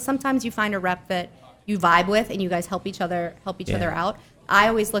work that way. Sometimes you find a rep that you vibe with, and you guys help each other out. I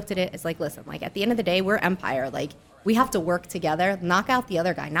always looked at it as like, listen, like at the end of the day, we're Empire. Like we have to work together, knock out the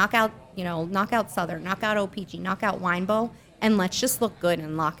other guy, knock out Southern, knock out OPG, knock out Winebow, and let's just look good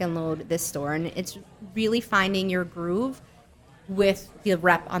and lock and load this store. And it's really finding your groove with the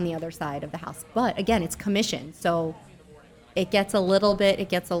rep on the other side of the house. But again, it's commission, so it gets a little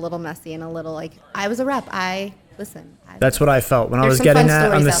messy and a little like, I was a rep. That's what I felt when I There's was some getting fun that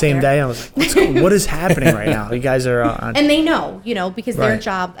on stories the out same there. day. I was like, what is happening right now? You guys are on. And they know, because their Right.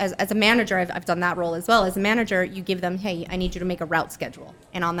 job as a manager, I've done that role as well. As a manager, you give them, hey, I need you to make a route schedule.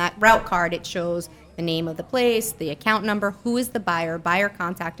 And on that route card, it shows the name of the place, the account number, who is the buyer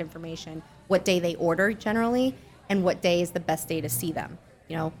contact information, what day they order generally, and what day is the best day to see them.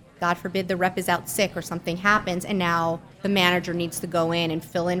 God forbid the rep is out sick or something happens, and now the manager needs to go in and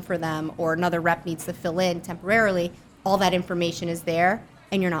fill in for them, or another rep needs to fill in temporarily. All that information is there,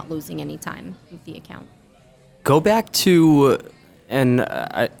 and you're not losing any time with the account. Go back to, and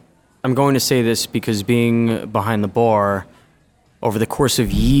I'm going to say this because being behind the bar, over the course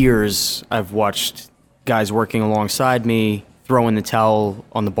of years, I've watched guys working alongside me throw in the towel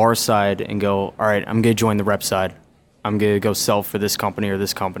on the bar side and go, all right, I'm going to join the rep side. I'm going to go sell for this company or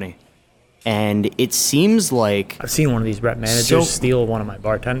this company. And it seems like... I've seen one of these rep managers steal one of my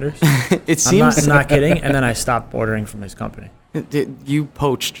bartenders. It seems... I'm not kidding. And then I stopped ordering from his company. You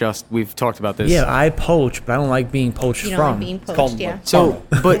poach, we've talked about this. Yeah, I poach, but I don't like being poached You don't from. like being called poached, yeah. So,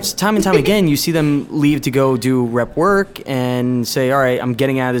 but time and time again, you see them leave to go do rep work and say, all right, I'm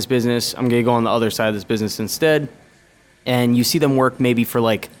getting out of this business. I'm going to go on the other side of this business instead. And you see them work maybe for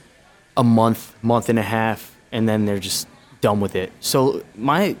like a month and a half, and then they're just done with it. So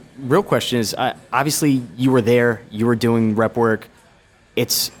my real question is, obviously you were there, you were doing rep work.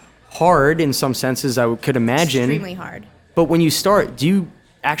 It's hard in some senses, I could imagine. Extremely hard. But when you start, do you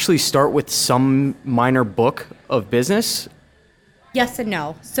actually start with some minor book of business? Yes and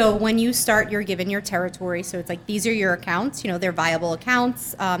no. So when you start, you're given your territory. So it's like, these are your accounts. They're viable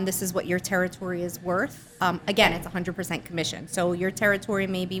accounts. This is what your territory is worth. Again, it's 100% commission. So your territory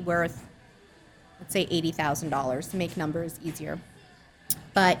may be worth, let's say, $80,000 to make numbers easier.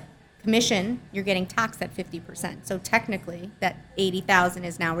 But commission, you're getting taxed at 50%. So technically, that $80,000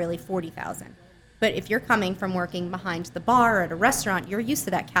 is now really $40,000. But if you're coming from working behind the bar or at a restaurant, you're used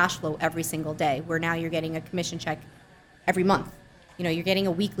to that cash flow every single day, where now you're getting a commission check every month. You're getting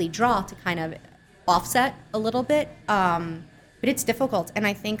a weekly draw to kind of offset a little bit. But it's difficult. And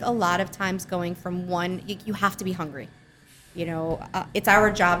I think a lot of times going from one, you have to be hungry. It's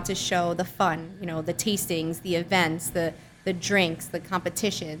our job to show the fun, the tastings, the events, the drinks, the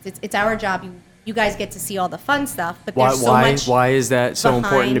competitions. It's our job. You guys get to see all the fun stuff, but there's so much. Why is that so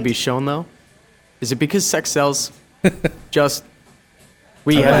important to behind. be shown, though? Is it because sex sells? Just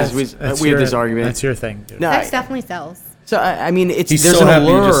we have this argument. That's your thing, dude. No, Sex definitely sells. So I mean, He's there's so an happy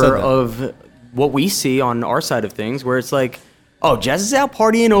you just said allure that. of what we see on our side of things, where it's like, oh, Jess is out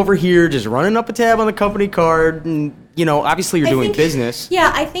partying over here, just running up a tab on the company card, and obviously you're doing business.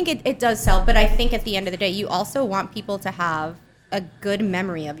 Yeah, I think it does sell, but I think at the end of the day, you also want people to have a good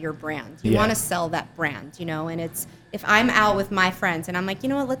memory of your brand. You want to sell that brand, and it's, if I'm out with my friends and I'm like,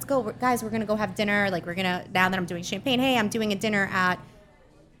 what, let's go, guys, we're going to go have dinner. Like, now that I'm doing champagne, hey, I'm doing a dinner at,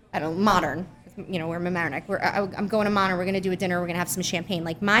 I don't know, Modern. We're in Mamaroneck. I'm going to Modern. We're going to do a dinner. We're going to have some champagne.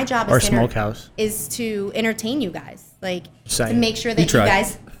 Like, my job Or as Smokehouse. is to entertain you guys. Like, to Same. make sure that you tried.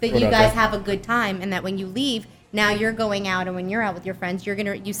 guys Throw it out there. have a good time, and that when you leave, now you're going out, and when you're out with your friends,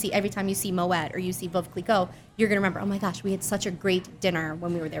 you see every time you see Moet or you see Veuve Clicquot, you're gonna remember, oh my gosh, we had such a great dinner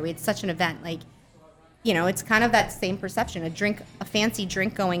when we were there. We had such an event. Like, it's kind of that same perception. A fancy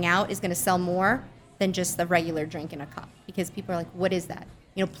drink going out is going to sell more than just the regular drink in a cup, because people are like, what is that?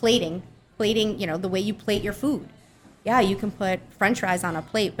 Plating, the way you plate your food. Yeah, you can put French fries on a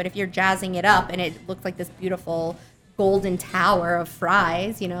plate, but if you're jazzing it up and it looks like this beautiful golden tower of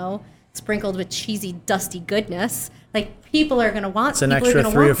fries, sprinkled with cheesy, dusty goodness, like people are going to want. It's an extra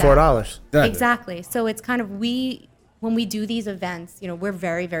 $3 or $4. Exactly. So it's kind of when we do these events, we're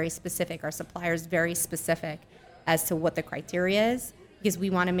very, very specific. Our supplier's very specific as to what the criteria is, because we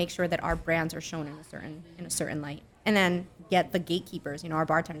want to make sure that our brands are shown in a certain light. And then get the gatekeepers, our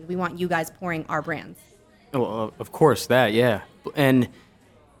bartenders. We want you guys pouring our brands. Well, of course that, yeah. And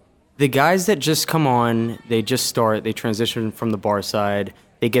the guys that just come on, they just start, they transition from the bar side,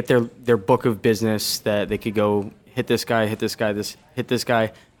 they get their book of business that they could go hit this guy, hit this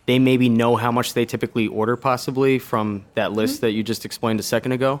guy. They maybe know how much they typically order possibly from that list that you just explained a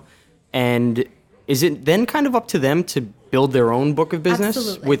second ago. And is it then kind of up to them to build their own book of business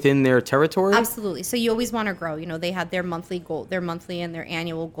Absolutely. within their territory? Absolutely. So you always want to grow. They have their monthly and their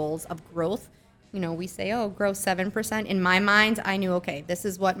annual goals of growth. We say, grow 7%. In my mind, I knew, okay, this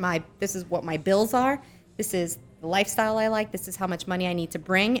is what my bills are. This is the lifestyle I like. This is how much money I need to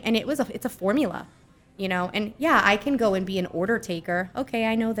bring. And it's a formula, And yeah, I can go and be an order taker. Okay,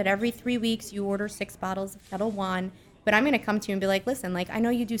 I know that every 3 weeks you order 6 bottles of Ketel One, but I'm going to come to you and be like, listen, I know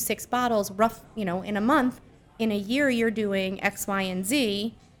you do 6 bottles rough, in a month. In a year, you're doing X, Y, and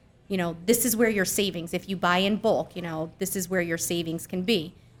Z. This is where your savings, if you buy in bulk, this is where your savings can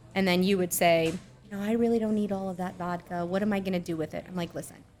be. And then you would say, I really don't need all of that vodka. What am I going to do with it? I'm like,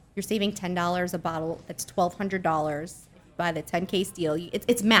 listen, you're saving $10 a bottle. That's $1,200. If you buy the 10-case deal,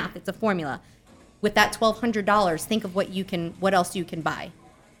 it's math. It's a formula. With that $1,200, think of what else you can buy.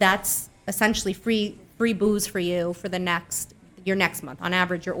 That's essentially free booze for you for your next month. On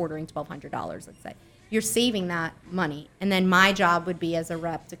average, you're ordering $1,200, let's say. You're saving that money. And then my job would be as a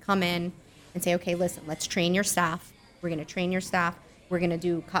rep to come in and say, okay, listen, let's train your staff. We're going to train your staff. We're going to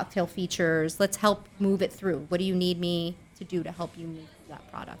do cocktail features. Let's help move it through. What do you need me to do to help you move through that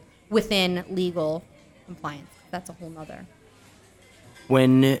product within legal compliance? That's a whole nother.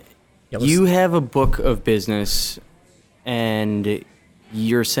 When you have a book of business and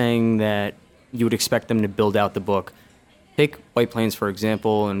you're saying that you would expect them to build out the book, take White Plains, for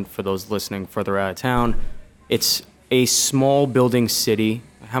example, and for those listening further out of town, it's a small building city.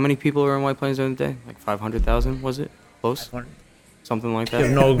 How many people are in White Plains during the day? Like 500,000, was it? Close? Something like I have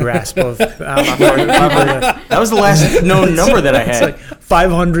that? no grasp of That was the last known number that I It's had. like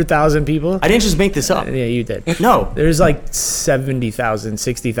 500,000 people. I didn't just make this up. Yeah, you did. No, There's like 70,000,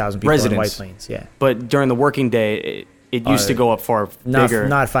 60,000 people Residents. in White Plains. Yeah. but during the working day, it used to go up far bigger.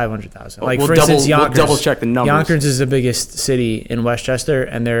 Not 500,000. Like, We'll for instance, we'll Yonkers. double check the numbers. Yonkers is the biggest city in Westchester,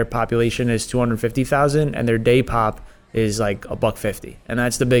 and their population is 250,000, and their day pop is like $1.50, and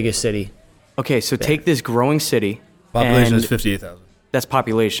that's the biggest city. Okay, so take this growing city. Population and is 58,000. That's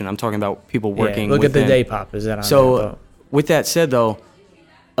population. I'm talking about people working. Yeah, look at the within. day pop. Is that on So, there? with that said, though,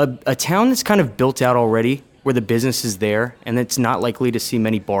 a town that's kind of built out already, where the business is there, and it's not likely to see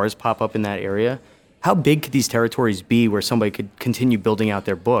many bars pop up in that area, how big could these territories be where somebody could continue building out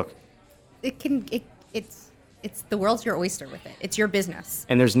their book? It's the world's your oyster with it. It's your business.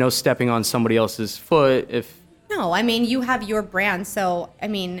 And there's no stepping on somebody else's foot if... No, you have your brand. So,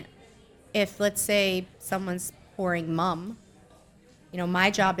 if let's say someone's pouring Mum, my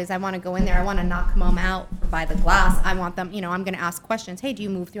job is I want to go in there. I want to knock Mum out by the glass. I want them, I'm going to ask questions. Hey, do you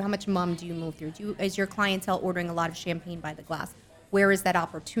move through? How much Mum do you move through? Is your clientele ordering a lot of champagne by the glass? Where is that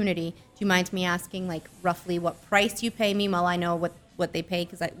opportunity? Do you mind me asking, roughly what price you pay me? Well, I know what they pay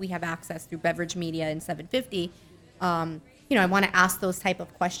because we have access through Beverage Media and 750. I want to ask those type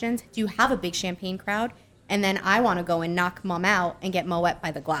of questions. Do you have a big champagne crowd? And then I want to go and knock Mum out and get Moet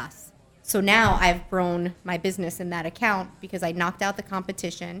by the glass. So now I've grown my business in that account because I knocked out the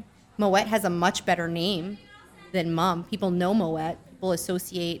competition. Moet has a much better name than Mum. People know Moet. People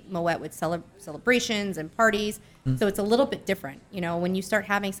associate Moet with celebrations and parties. So it's a little bit different. When you start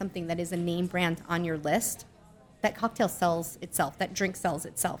having something that is a name brand on your list, that cocktail sells itself. That drink sells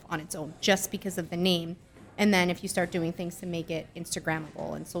itself on its own just because of the name. And then if you start doing things to make it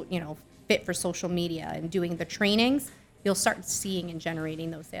Instagrammable and fit for social media and doing the trainings, you'll start seeing and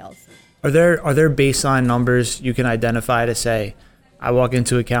generating those sales. Are there baseline numbers you can identify to say, I walk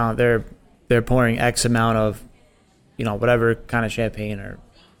into a account, they're pouring X amount of, whatever kind of champagne or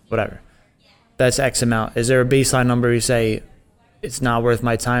whatever. That's X amount. Is there a baseline number you say it's not worth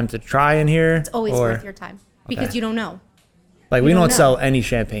my time to try in here? It's always worth your time because Okay. you don't know. Like, you we don't don't know. sell any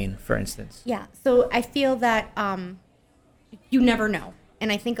champagne, for instance. Yeah. So I feel that you never know.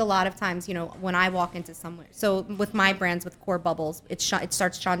 And I think a lot of times, you know, when I walk into somewhere, so with my brands, with Core Bubbles, it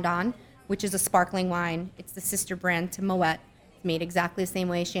starts Chandon, which is a sparkling wine. It's the sister brand to Moet. It's made exactly the same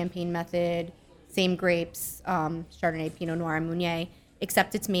way, champagne method, same grapes, Chardonnay, Pinot Noir, and Meunier,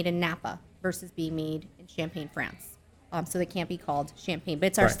 except it's made in Napa versus being made in Champagne, France. So they can't be called champagne, but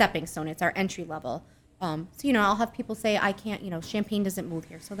it's our stepping stone. It's our entry level. So, you know, I'll have people say, I can't, you know, champagne doesn't move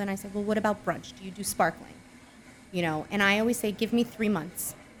here. So then I said, well, what about brunch? Do you do sparkling? You know, and I always say, give me 3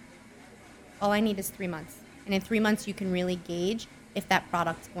 months. All I need is 3 months. And in 3 months, you can really gauge if that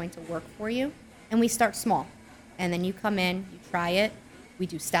product's going to work for you. And we start small. And then you come in, you try it. We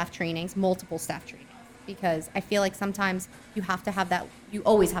do staff trainings, multiple staff trainings. Because I feel like sometimes you have to have that, you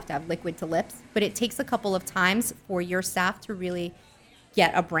always have to have liquid to lips. But it takes a couple of times for your staff to really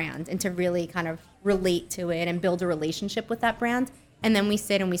get a brand and to really kind of relate to it and build a relationship with that brand. And then we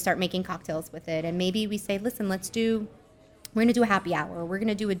sit and we start making cocktails with it. And maybe we say, listen, we're going to do a happy hour. We're going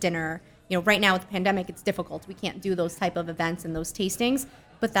to do a dinner. You know, right now with the pandemic, it's difficult. We can't do those type of events and those tastings.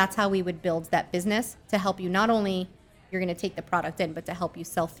 But that's how we would build that business to help you. Not only you're going to take the product in, but to help you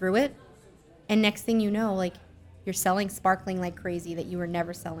sell through it. And next thing you know, like, you're selling sparkling like crazy that you were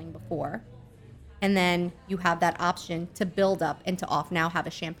never selling before. And then you have that option to build up and to now have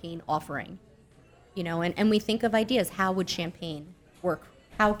a champagne offering. You know, and we think of ideas. How would champagne work?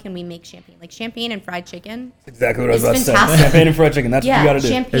 How can we make champagne? Like champagne and fried chicken. That's exactly what I was about to say. fantastic. Champagne and fried chicken. That's what you got to do.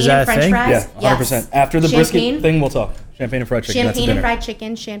 Champagne Is that and a French thing? fries. Yeah, 100%. Yes. After the brisket Champagne- thing, we'll talk. Champagne and fried chicken. That's Champagne dinner. and fried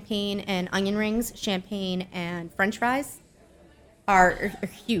chicken, champagne and onion rings, champagne and French fries are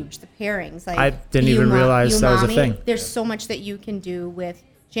huge. The pairings, like I didn't even realize that was a umami, thing. There's so much that you can do with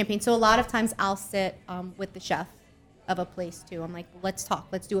champagne. So a lot of times I'll sit with the chef of a place too. I'm like, let's talk.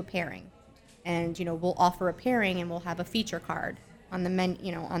 Let's do a pairing, and you know, we'll offer a pairing and we'll have a feature card on the menu,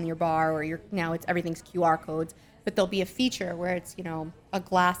 you know, on your bar or everything's QR codes. But there'll be a feature where it's, you know, a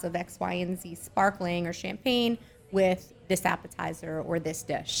glass of X, Y, and Z sparkling or champagne with this appetizer or this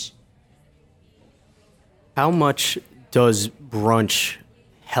dish. How much does brunch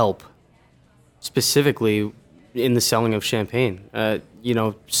help specifically in the selling of champagne? You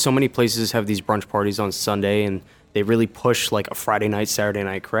know, so many places have these brunch parties on Sunday, and they really push like a Friday night, Saturday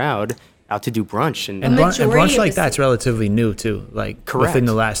night crowd out to do brunch. And And majority brunch of like the- that's relatively new too, like Correct. within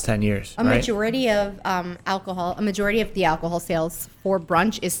the last 10 years. A right? majority of the alcohol sales for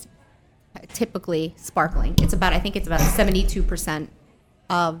brunch is typically sparkling. I think it's about 72%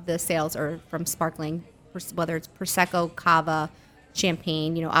 of the sales are from sparkling, whether it's Prosecco, Cava,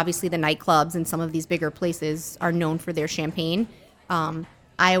 champagne. You know, obviously the nightclubs and some of these bigger places are known for their champagne.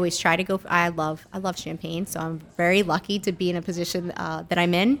 I always try to I love champagne, so I'm very lucky to be in a position that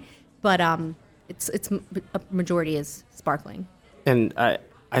I'm in. But it's a majority is sparkling. And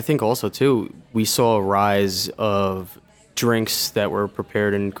I think also, too, we saw a rise of drinks that were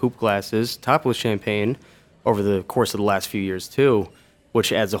prepared in coupe glasses, topped with champagne, over the course of the last few years, too,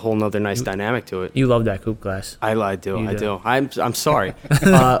 which adds a whole nother nice dynamic to it. You love that coupe glass. I do. You I do. do. I'm sorry.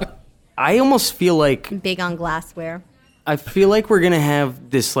 I almost feel like Big on glassware. we're going to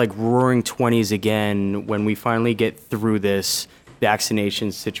have this, like, roaring 20s again when we finally get through this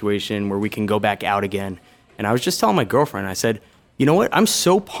vaccination situation where we can go back out again. And I was just telling my girlfriend, I said, you know what? I'm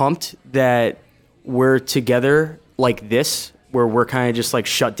so pumped that we're together like this, where we're kind of just like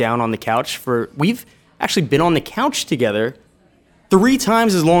shut down on the couch we've actually been on the couch together 3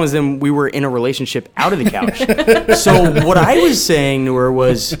 times as long as then we were in a relationship out of the couch. So what I was saying to her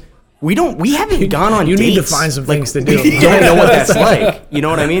was, we haven't gone on You dates. need to find some Like, things to do. we don't know what that's like. You know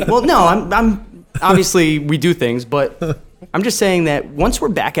what I mean? Well, no, I'm obviously we do things, but I'm just saying that once we're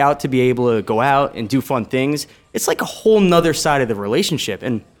back out to be able to go out and do fun things, it's like a whole nother side of the relationship.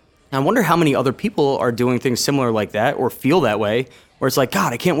 And I wonder how many other people are doing things similar like that or feel that way, where it's like,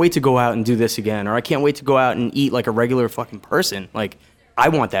 God, I can't wait to go out and do this again, or I can't wait to go out and eat like a regular fucking person. Like, I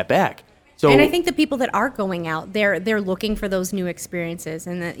want that back. So, And I think the people that are going out, they're looking for those new experiences,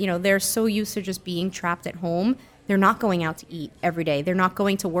 and that, you know, they're so used to just being trapped at home. They're not going out to eat every day. They're not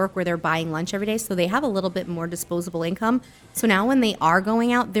going to work where they're buying lunch every day, so they have a little bit more disposable income. So now when they are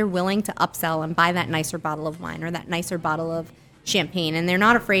going out, they're willing to upsell and buy that nicer bottle of wine or that nicer bottle of champagne, and they're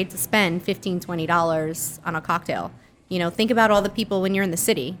not afraid to spend $15, $20 on a cocktail. You know, think about all the people when you're in the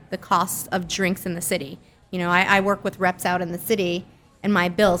city, the cost of drinks in the city. You know, I work with reps out in the city, and my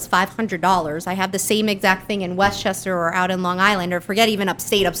bill's $500. I have the same exact thing in Westchester or out in Long Island, or forget even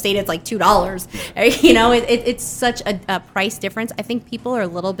upstate. Upstate, it's like $2. You know, it's such a price difference. I think people are a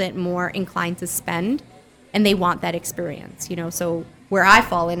little bit more inclined to spend, and they want that experience. You know, so where I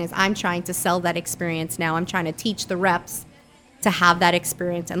fall in is I'm trying to sell that experience now. I'm trying to teach the reps to have that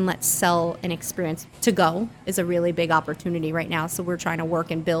experience, and let's sell an experience. To go is a really big opportunity right now. So we're trying to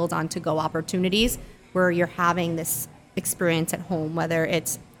work and build on to go opportunities where you're having this experience at home, whether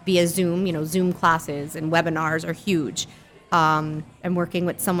it's via Zoom, Zoom classes and webinars are huge. I'm working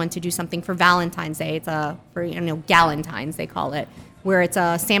with someone to do something for Valentine's Day. It's for Galentine's, they call it, where it's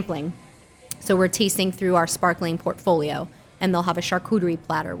a sampling. So we're tasting through our sparkling portfolio, and they'll have a charcuterie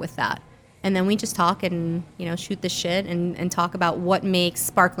platter with that. And then we just talk and, shoot the shit and talk about what makes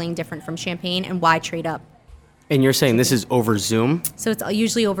sparkling different from champagne and why trade up. And you're saying this is over Zoom? So it's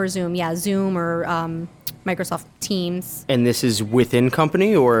usually over Zoom, Zoom or Microsoft Teams. And this is within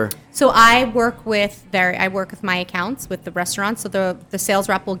company, or? So I work with my accounts with the restaurants. So the sales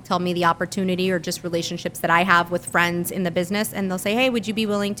rep will tell me the opportunity or just relationships that I have with friends in the business, and they'll say, hey, would you be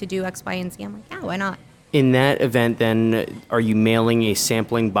willing to do X, Y, and Z? I'm like, yeah, why not? In that event, then, are you mailing a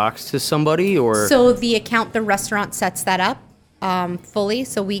sampling box to somebody, or? So the restaurant sets that up fully.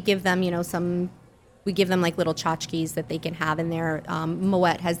 So we give them, we give them like little tchotchkes that they can have in there.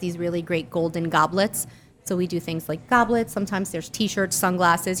 Moet has these really great golden goblets. So we do things like goblets. Sometimes there's T-shirts,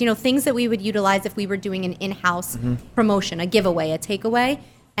 sunglasses, things that we would utilize if we were doing an in-house promotion, a giveaway, a takeaway.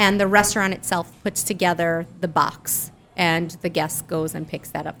 And the restaurant itself puts together the box, and the guest goes and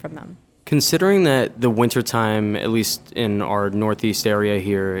picks that up from them. Considering that the wintertime, at least in our Northeast area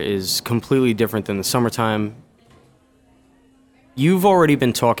here, is completely different than the summertime, you've already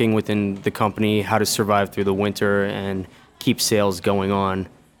been talking within the company how to survive through the winter and keep sales going on.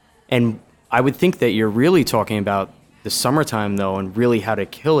 And I would think that you're really talking about the summertime, though, and really how to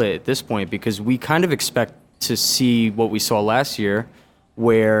kill it at this point, because we kind of expect to see what we saw last year,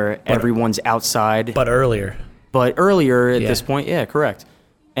 where everyone's outside. But earlier at this point, yeah, correct.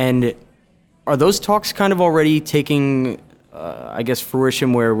 And are those talks kind of already taking,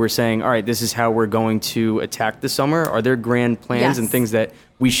 fruition, where we're saying, all right, this is how we're going to attack the summer? Are there grand plans and things that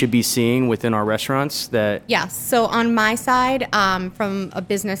we should be seeing within our restaurants that? Yes. So on my side, from a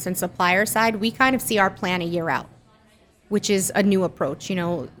business and supplier side, we kind of see our plan a year out, which is a new approach.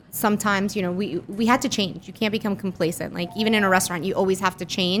 Sometimes, we had to change. You can't become complacent. Like even in a restaurant, you always have to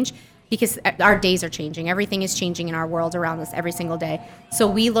change, because our days are changing. Everything is changing in our world around us every single day. So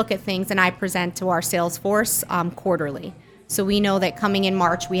we look at things, and I present to our sales force quarterly. So we know that coming in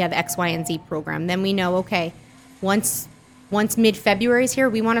March, we have X, Y, and Z program. Then we know, okay, once mid-February is here,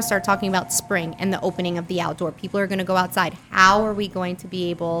 we want to start talking about spring and the opening of the outdoor. People are going to go outside. How are we going to be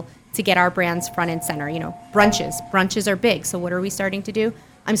able to get our brands front and center? Brunches. Brunches are big. So what are we starting to do?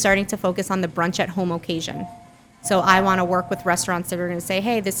 I'm starting to focus on the brunch at home occasion. So I want to work with restaurants that are going to say,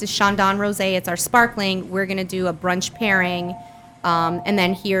 hey, this is Chandon Rosé, it's our sparkling. We're going to do a brunch pairing. And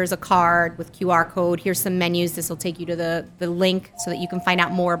then here's a card with QR code. Here's some menus. This will take you to the link so that you can find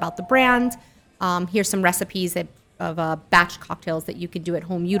out more about the brand. Here's some recipes of batch cocktails that you could do at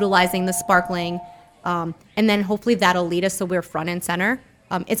home utilizing the sparkling. And then hopefully that'll lead us so we're front and center.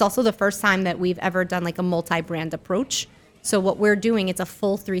 It's also the first time that we've ever done like a multi-brand approach. So what we're doing, it's a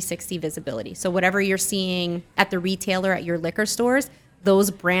full 360 visibility. So whatever you're seeing at the retailer, at your liquor stores,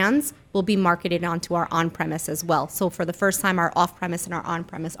 those brands will be marketed onto our on-premise as well. So for the first time, our off-premise and our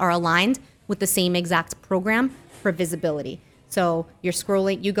on-premise are aligned with the same exact program for visibility. So you're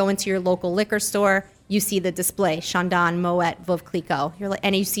scrolling, you go into your local liquor store, you see the display, Chandon, Moet, Veuve Clicquot. You're like,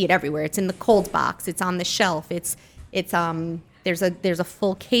 and you see it everywhere. It's in the cold box. It's on the shelf. There's a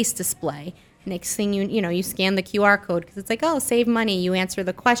full case display. Next thing you scan the QR code because it's like, oh, save money. You answer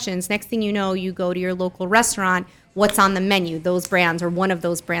the questions. Next thing you know, you go to your local restaurant. What's on the menu? Those brands or one of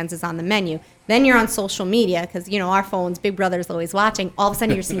those brands is on the menu. Then you're on social media because, our phones, Big Brother's always watching. All of a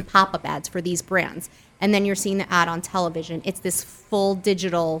sudden, you're seeing pop-up ads for these brands. And then you're seeing the ad on television. It's this full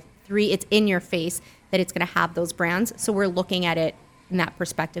digital it's in your face that it's going to have those brands. So we're looking at it in that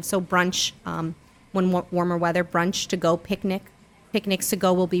perspective. So brunch, when warmer weather, brunch to go, picnics to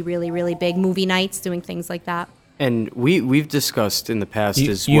go will be really, really big. Movie nights, doing things like that. And we've discussed in the past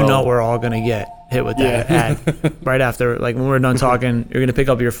as well. We're all going to get hit with that ad right after. Like when we're done talking, you're going to pick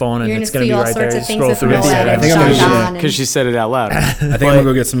up your phone and it's going to be right there. Scroll through it. I think I'm going to because she said it out loud. I think I'm going to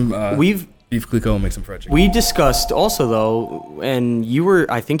go get some beef Clicquot and make some fried chicken. We discussed also, though, and you were,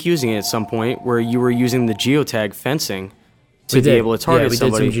 I think, using it at some point where you were using the geotag fencing to be able to target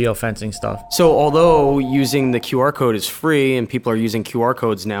somebody. We did some geofencing stuff. So although using the QR code is free and people are using QR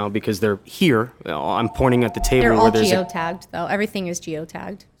codes now because they're here, I'm pointing at the table. They're all geotagged, though. Everything is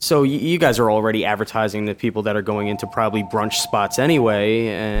geotagged. So you guys are already advertising to people that are going into probably brunch spots anyway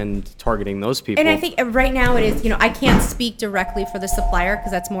and targeting those people. And I think right now it is, I can't speak directly for the supplier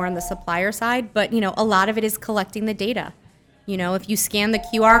because that's more on the supplier side, but, a lot of it is collecting the data. If you scan the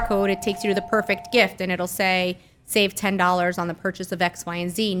QR code, it takes you to the perfect gift and it'll say save $10 on the purchase of X, Y,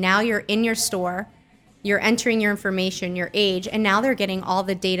 and Z. Now you're in your store, you're entering your information, your age, and now they're getting all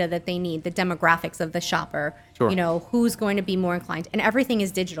the data that they need, the demographics of the shopper, Sure. you know, who's going to be more inclined. And everything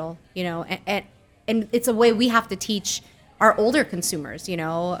is digital, you know, and it's a way we have to teach our older consumers, you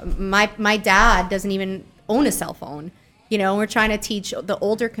know. My dad doesn't even own a cell phone. You know, we're trying to teach the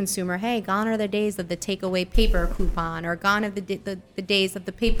older consumer, hey, gone are the days of the takeaway paper coupon, or gone are the days of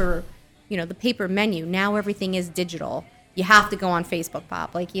the paper, you know, the paper menu. Now everything is digital. You have to go on Facebook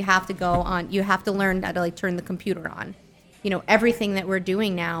Pop. Like, you have to learn how to, like, turn the computer on. You know, everything that we're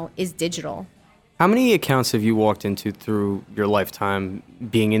doing now is digital. How many accounts have you walked into through your lifetime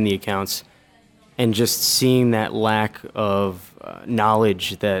being in the accounts and just seeing that lack of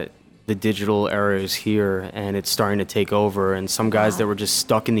knowledge that the digital era is here and it's starting to take over, and some guys that were just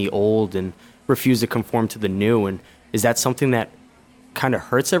stuck in the old and refuse to conform to the new? And is that something that kind of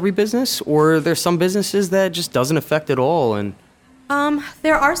hurts every business, or are there some businesses that just doesn't affect at all? And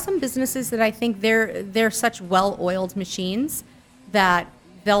There are some businesses that I think they're such well-oiled machines that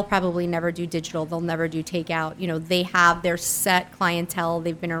they'll probably never do digital. They'll never do takeout. You know, they have their set clientele.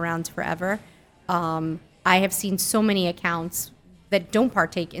 They've been around forever. I have seen so many accounts that don't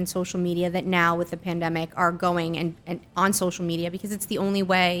partake in social media that now with the pandemic are going and on social media because it's the only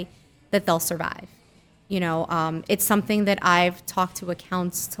way that they'll survive. You know, it's something that I've talked to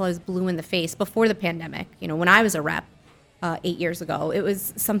accounts till I was blue in the face before the pandemic. You know, when I was a rep 8 years ago, it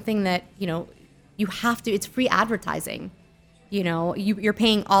was something that, you know, you have to, it's free advertising. You know, you're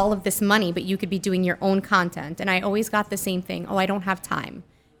paying all of this money, but you could be doing your own content. And I always got the same thing. Oh, I don't have time.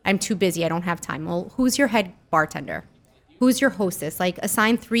 I'm too busy. I don't have time. Well, who's your head bartender? Who's your hostess? Like,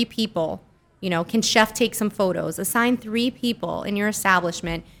 assign 3 people. You know, can chef take some photos? Assign 3 people in your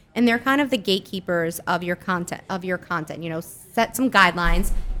establishment, and they're kind of the gatekeepers of your content. You know, set some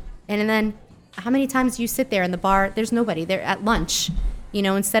guidelines, and then how many times do you sit there in the bar? There's nobody. They're at lunch. You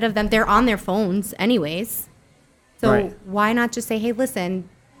know, instead of them, they're on their phones anyways. So Right. Why not just say, hey, listen,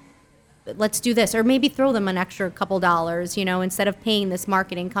 let's do this, or maybe throw them an extra couple dollars. You know, instead of paying this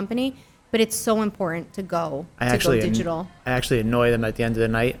marketing company. But it's so important to go digital. I actually annoy them at the end of the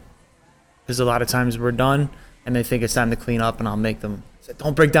night because a lot of times we're done and they think it's time to clean up, and I'll make them say,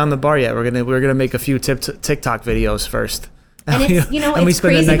 don't break down the bar yet. We're gonna make a few TikTok videos first. And it's, you know, and we it's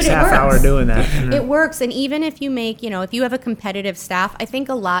spend crazy, the next but it half hour works. doing that. It works. And even if you make, you know, if you have a competitive staff, I think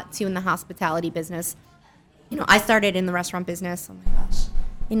a lot too in the hospitality business. You know, I started in the restaurant business, oh my gosh,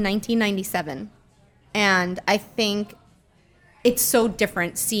 in 1997. And I think it's so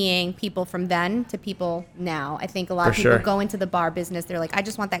different seeing people from then to people now. I think a lot of people go into the bar business. They're like, I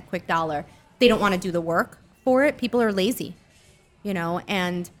just want that quick dollar. They don't want to do the work for it. People are lazy, you know,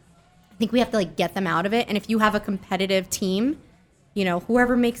 and I think we have to, like, get them out of it. And if you have a competitive team, you know,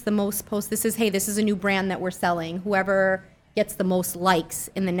 whoever makes the most posts, this is a new brand that we're selling. Whoever gets the most likes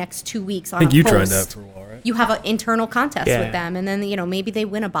in the next 2 weeks on a post. I think you tried that for a while, right? You have an internal contest Yeah. with them, and then, you know, maybe they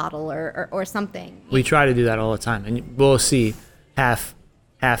win a bottle or something. We try to do that all the time, and we'll see half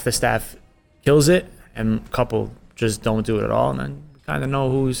the staff kills it, and a couple just don't do it at all, and then we kind of know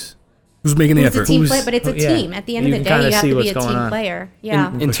who's making the It's a effort. team player, but it's a yeah. team. At the end You of the can day, kinda you have see to be what's a going team on. player.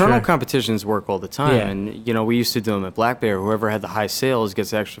 Yeah. internal sure. competitions work all the time. Yeah. And, you know, we used to do them at Black Bear. Whoever had the high sales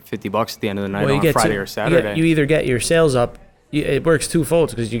gets an extra $50 at the end of the night Well, you on get Friday to- or Saturday. You either get your sales up. It works twofold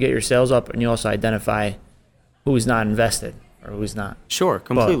because you get your sales up, and you also identify who's not invested or who's not. Sure, But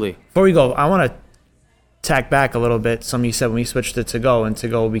completely. before we go, I want to tack back a little bit. Some of you said when we switched to go, and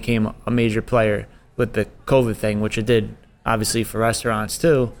to-go became a major player with the COVID thing, which it did obviously for restaurants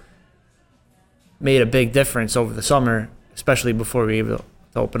too, made a big difference over the summer, especially before we were able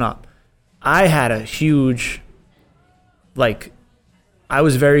to open up. I had a huge, I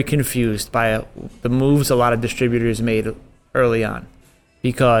was very confused by the moves a lot of distributors made early on,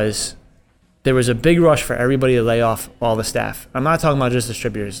 because there was a big rush for everybody to lay off all the staff. I'm not talking about just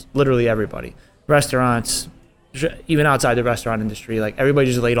distributors, literally everybody. Restaurants, even outside the restaurant industry, like everybody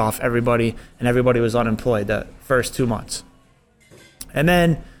just laid off everybody, and everybody was unemployed the first 2 months. And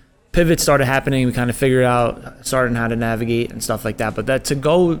then pivots started happening. We kind of figured out, started how to navigate and stuff like that. But that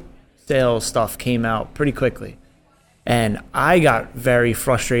to-go sales stuff came out pretty quickly. And I got very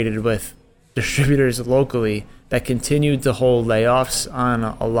frustrated with distributors locally that continued to hold layoffs on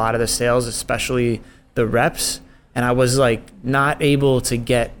a lot of the sales, especially the reps. And I was like not able to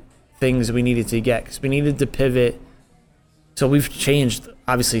get things we needed to get because we needed to pivot. So we've changed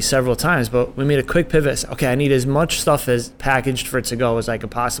obviously several times, but we made a quick pivot. Okay, I need as much stuff as packaged for to-go as I could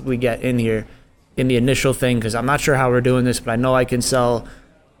possibly get in here in the initial thing, because I'm not sure how we're doing this, but I know I can sell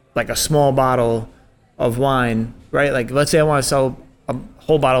like a small bottle of wine, right? Like let's say I want to sell a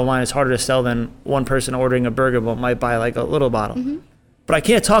whole bottle of wine is harder to sell than one person ordering a burger but might buy like a little bottle. But I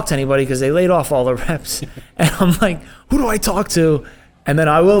can't talk to anybody because they laid off all the reps. And I'm like, who do I talk to? And then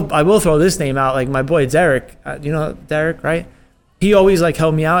I will throw this name out, like my boy Derek. You know Derek, right? He always like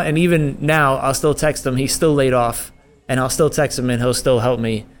helped me out, and even now I'll still text him. He's still laid off, and I'll still text him, and he'll still help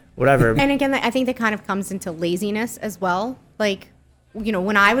me, whatever. And again, I think that kind of comes into laziness as well. Like, you know,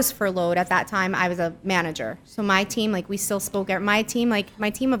 when I was furloughed at that time, I was a manager. So my team, like, we still spoke. My team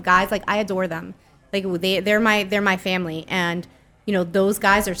of guys, like, I adore them. Like, they're my family, and you know, those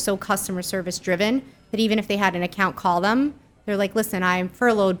guys are so customer service driven that even if they had an account call them, they're like, listen, I'm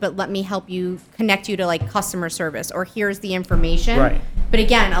furloughed, but let me help you, connect you to like customer service, or here's the information. Right. But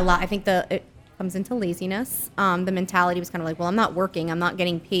again, I think it comes into laziness. The mentality was kind of like, well, I'm not working, I'm not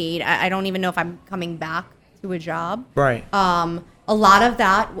getting paid. I don't even know if I'm coming back to a job. Right. A lot of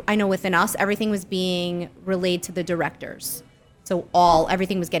that, I know within us, everything was being relayed to the directors. So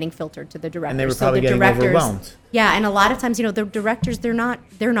everything was getting filtered to the directors. And they were so probably the getting directors, overwhelmed. Yeah, and a lot of times, you know, the directors, they're not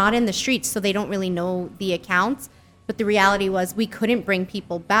in the streets, so they don't really know the accounts. But the reality was we couldn't bring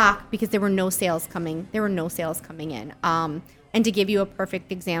people back because there were no sales coming. There were no sales coming in. And to give you a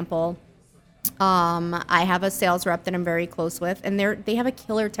perfect example, I have a sales rep that I'm very close with, and they have a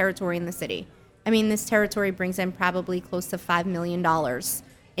killer territory in the city. I mean, this territory brings in probably close to $5 million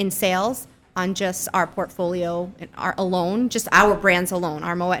in sales on just our portfolio, just our brands alone,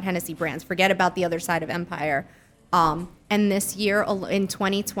 our Moet Hennessy brands. Forget about the other side of Empire. And this year, in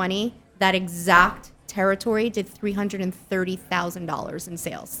 2020, that exact territory did $330,000 in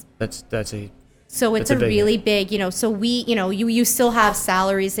sales. So it's a really big, you know, so you still have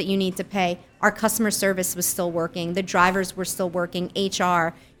salaries that you need to pay. Our customer service was still working. The drivers were still working.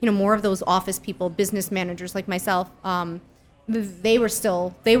 HR, you know, more of those office people, business managers like myself, they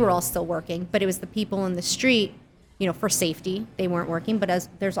were all still working, but it was the people in the street, you know, for safety, they weren't working, but as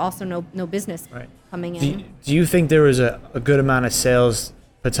there's also no business coming in. Do you think there was a good amount of sales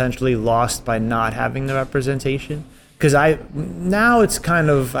potentially lost by not having the representation? Because now it's kind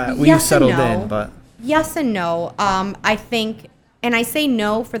of we've settled in, but yes and no. I think, and I say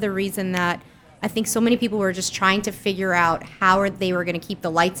no for the reason that I think so many people were just trying to figure out how they were going to keep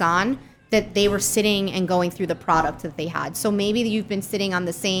the lights on, that they were sitting and going through the product that they had. So maybe you've been sitting on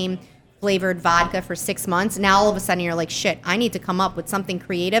the same flavored vodka for 6 months. Now all of a sudden you're like, shit, I need to come up with something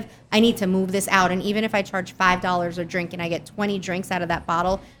creative. I need to move this out. And even if I charge $5 a drink and I get 20 drinks out of that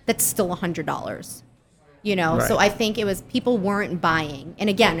bottle, that's still $100. You know, Right. So I think it was people weren't buying. And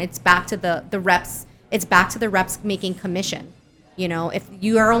again, it's back to the reps. It's back to the reps making commission. You know, if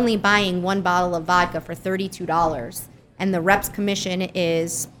you are only buying one bottle of vodka for $32 and the rep's commission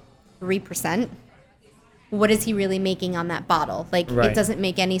is 3%, what is he really making on that bottle? Like, Right. It doesn't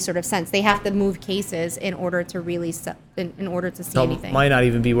make any sort of sense. They have to move cases in order to really in order to see anything. might not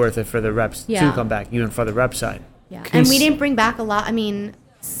even be worth it for the reps to Yeah. come back, even for the rep side. Yeah, and we didn't bring back a lot. I mean,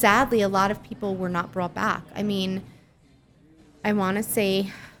 sadly, a lot of people were not brought back. I mean, I want to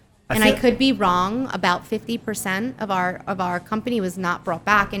say, and I could be wrong, about 50% of our company was not brought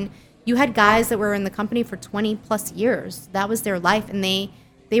back. And you had guys that were in the company for 20 plus years. That was their life, and they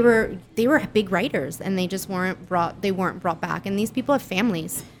were big writers, and they just weren't brought back. And these people have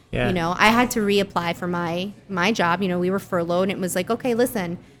families. Yeah. You know, I had to reapply for my job. You know, we were furloughed, and it was like, okay,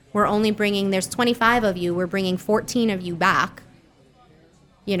 listen, we're only there's 25 of you, we're bringing 14 of you back.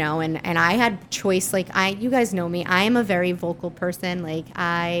 You know, and I had choice. Like, you guys know me, I am a very vocal person. Like,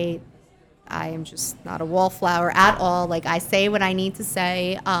 I am just not a wallflower at all. Like, I say what I need to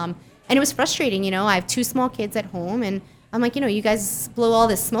say. And it was frustrating, you know. I have 2 small kids at home, and I'm like, you know, you guys blow all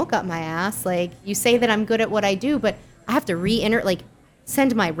this smoke up my ass. Like, you say that I'm good at what I do, but I have to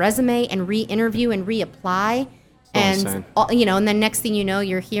send my resume and re-interview and reapply. And, you know, and then next thing you know,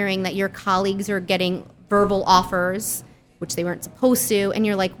 you're hearing that your colleagues are getting verbal offers, which they weren't supposed to. And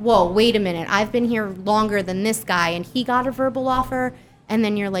you're like, whoa, wait a minute. I've been here longer than this guy, and he got a verbal offer. And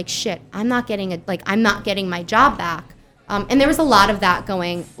then you're like, shit, I'm not getting my job back. And there was a lot of that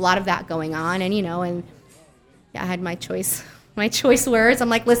going on. And, you know, and I had my choice words. I'm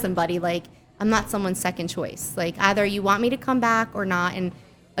like, listen, buddy, like, I'm not someone's second choice. Like, either you want me to come back or not. And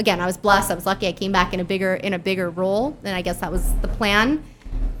again, I was blessed. I was lucky. I came back in a bigger role. And I guess that was the plan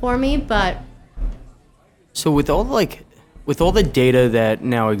for me. But So with all the data that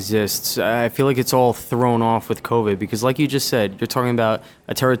now exists, I feel like it's all thrown off with COVID, because like you just said, you're talking about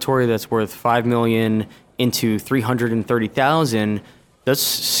a territory that's worth $5 million into 330,000. That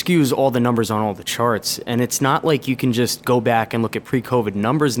skews all the numbers on all the charts. And it's not like you can just go back and look at pre-COVID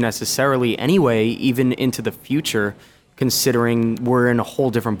numbers necessarily anyway, even into the future, considering we're in a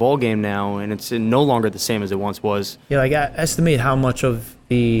whole different ball game now, and it's no longer the same as it once was. Yeah, like estimate how much of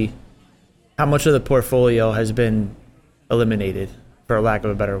the portfolio has been eliminated, for lack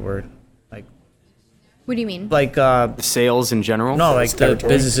of a better word. What do you mean? Like Sales in general. no, like the territory.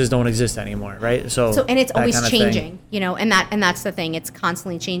 businesses don't exist anymore, right? So And it's that always kind of thing. changing, and that's the thing. It's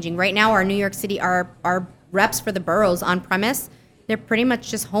constantly changing. Right now, our New York City, our reps for the boroughs on premise, they're pretty much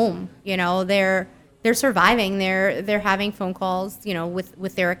just home. They're surviving. They're having phone calls,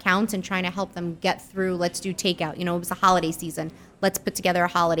 with their accounts and trying to help them get through. Let's do takeout. It was a holiday season. Let's put together a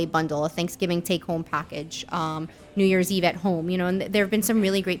holiday bundle, a Thanksgiving take-home package, New Year's Eve at home. And there have been some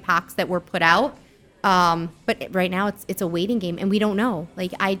really great packs that were put out. But right now it's a waiting game, and we don't know.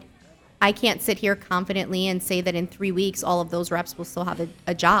 Like I can't sit here confidently and say that in 3 weeks all of those reps will still have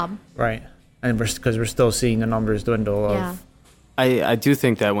a job. Right, and because we're still seeing the numbers dwindle. Yeah. I do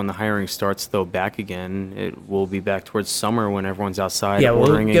think that when the hiring starts though back again, it will be back towards summer when everyone's outside Yeah, we'll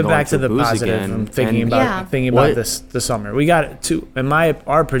ordering and get going back to for the booze positive. again. I'm thinking And Yeah. about What- this the summer. We got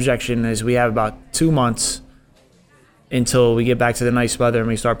our projection is we have about 2 months until we get back to the nice weather and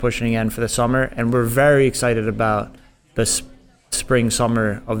we start pushing again for the summer. And we're very excited about the spring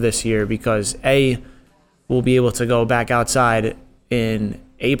summer of this year because we'll be able to go back outside in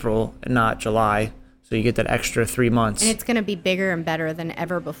April and not July. So you get that extra 3 months. And it's going to be bigger and better than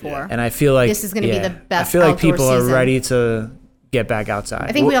ever before. And I feel like This is gonna be the best I feel like outdoor people season. are ready to get back outside.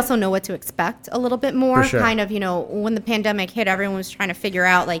 I think we also know what to expect a little bit more. For sure. Kind of, when the pandemic hit, everyone was trying to figure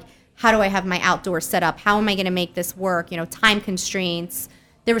out, like, how do I have my outdoor set up? How am I going to make this work? Time constraints.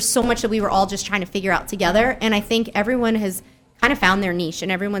 There was so much that we were all just trying to figure out together. And I think everyone has kind of found their niche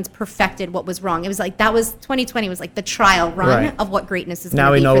and everyone's perfected what was wrong. It was like 2020 was like the trial run Right. of what greatness is going to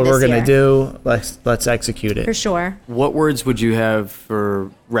now be we know for what we're this gonna year. do. Let's execute it. For sure. What words would you have for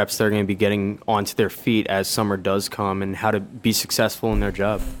reps that are going to be getting onto their feet as summer does come and how to be successful in their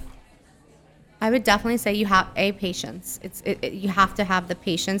job? I would definitely say you have patience. You have to have the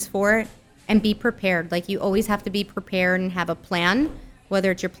patience for it and be prepared. Like you always have to be prepared and have a plan,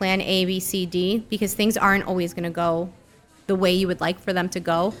 whether it's your plan A, B, C, D, because things aren't always going to go the way you would like for them to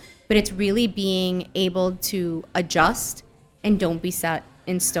go. But it's really being able to adjust and don't be set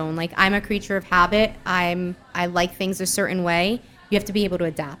in stone. Like I'm a creature of habit. I like things a certain way. You have to be able to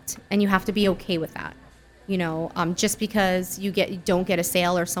adapt, and you have to be okay with that. Just because you don't get a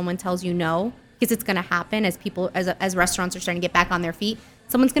sale or someone tells you no, because it's going to happen as restaurants are starting to get back on their feet.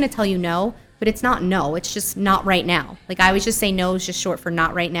 Someone's going to tell you no, but it's not no. It's just not right now. Like I always just say no is just short for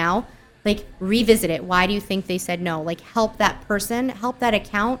not right now. Like revisit it. Why do you think they said no? Like help that person, help that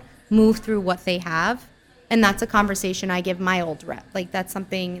account move through what they have. And that's a conversation I give my old rep. Like that's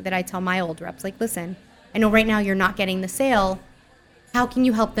something that I tell my old reps. Like, listen, I know right now you're not getting the sale. How can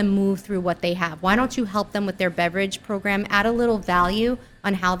you help them move through what they have? Why don't you help them with their beverage program? Add a little value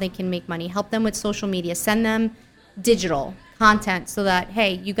on how they can make money. Help them with social media. Send them digital content so that,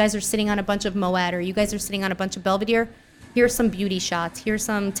 hey, you guys are sitting on a bunch of Moet or you guys are sitting on a bunch of Belvedere. Here's some beauty shots. Here's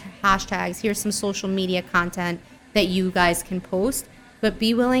some hashtags. Here's some social media content that you guys can post. But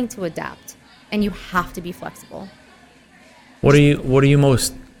be willing to adapt, and you have to be flexible. What are you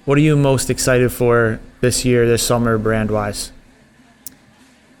most excited for this year, this summer, brand wise?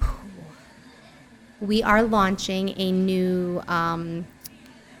 We are launching a new kind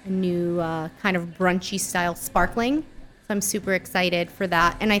of brunchy style sparkling. So I'm super excited for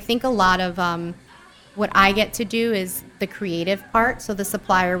that. And I think a lot of what I get to do is the creative part. So the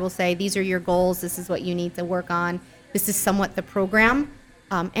supplier will say, these are your goals. This is what you need to work on. This is somewhat the program.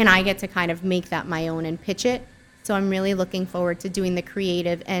 And I get to kind of make that my own and pitch it. So I'm really looking forward to doing the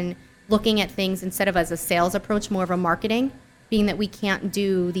creative and looking at things instead of as a sales approach, more of a marketing, being that we can't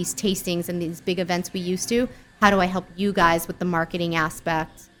do these tastings and these big events we used to. How do I help you guys with the marketing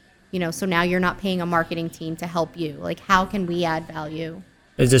aspect? So now you're not paying a marketing team to help you. Like, how can we add value?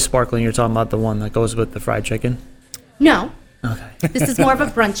 Is this sparkling you're talking about the one that goes with the fried chicken? No. Okay. This is more of a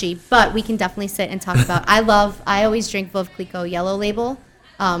brunchy, but we can definitely sit and talk about. I always drink Veuve Clicquot Yellow Label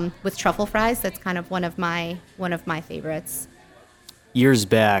with truffle fries. That's kind of one of my favorites. Years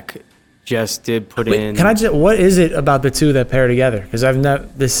back, Jess did put in. What is it about the two that pair together? Because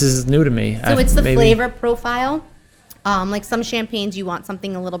this is new to me. So it's the flavor profile. Like some champagnes, you want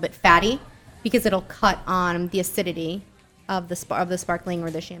something a little bit fatty because it'll cut on the acidity of the sparkling or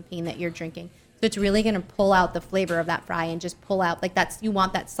the champagne that you're drinking. So it's really going to pull out the flavor of that fry and just pull out, like you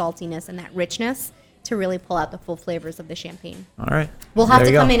want that saltiness and that richness to really pull out the full flavors of the champagne. All right. We'll have There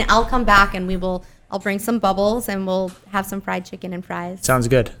to you come go. in. I'll come back and I'll bring some bubbles and we'll have some fried chicken and fries. Sounds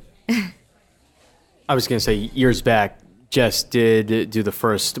good. I was going to say, years back, Jess did do the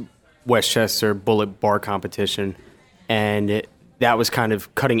first Westchester Bullet Bar competition. and that was kind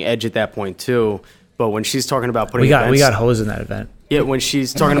of cutting edge at that point too. But when she's talking about putting We events, got hosed in that event. yeah, when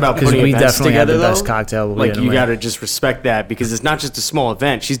she's talking about 'Cause putting we events definitely had together, the best though, cocktail we like didn't you win. got to just respect that because it's not just a small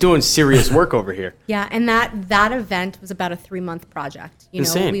event. She's doing serious work over here. Yeah, and that event was about a 3-month project. You know,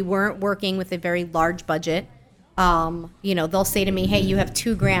 Insane. we weren't working with a very large budget. You know, they'll say to me, "Hey, you have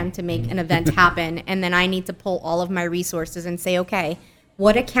 $2,000 to make an event happen," and then I need to pull all of my resources and say, "Okay,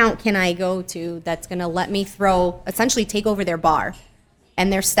 what account can I go to that's going to let me essentially take over their bar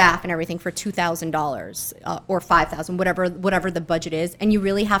and their staff and everything for $2,000 or $5,000, whatever the budget is?" And you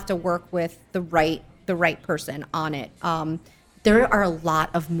really have to work with the right person on it. There are a lot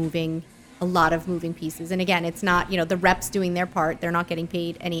of moving pieces, and again, it's not, you know, the reps doing their part; they're not getting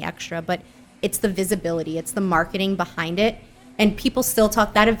paid any extra, but it's the visibility, it's the marketing behind it. And people still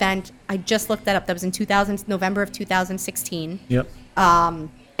talk that event. I just looked that up. That was in November of 2016. Yep.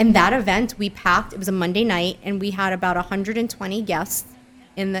 And that event we packed. It was a Monday night, and we had about 120 guests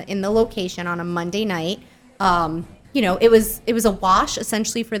in the location on a Monday night. You know, it was a wash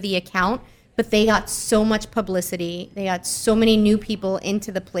essentially for the account, but they got so much publicity. They got so many new people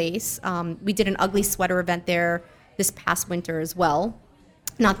into the place. We did an ugly sweater event there this past winter as well.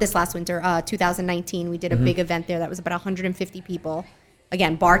 Not this last winter, 2019. We did a big event there that was about 150 people.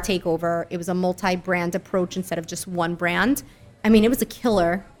 Again, bar takeover. It was a multi-brand approach instead of just one brand. I mean, it was a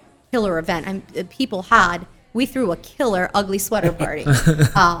killer event. We threw a killer ugly sweater party.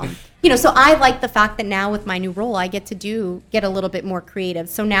 You know, so I like the fact that now with my new role, I get a little bit more creative.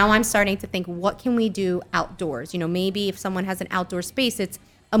 So now I'm starting to think, what can we do outdoors? You know, maybe if someone has an outdoor space, it's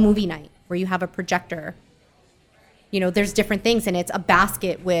a movie night where you have a projector. You know, there's different things, and it's a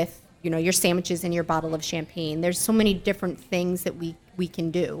basket with, you know, your sandwiches and your bottle of champagne. There's so many different things that we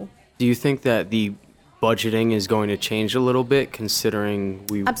can do. Do you think that the budgeting is going to change a little bit, considering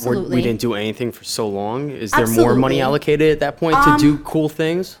we Absolutely. didn't do anything for so long? Is there more Absolutely. money allocated at that point to do cool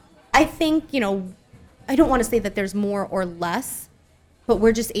things? I think, you know, I don't want to say that there's more or less, but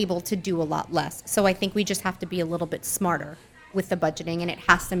we're just able to do a lot less. So I think we just have to be a little bit smarter with the budgeting, and it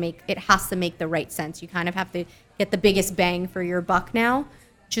has to make the right sense. You kind of have to get the biggest bang for your buck now,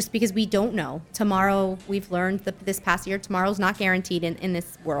 just because we don't know. Tomorrow, we've learned that this past year, tomorrow's not guaranteed in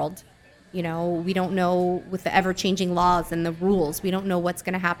this world. You know, we don't know with the ever-changing laws and the rules. We don't know what's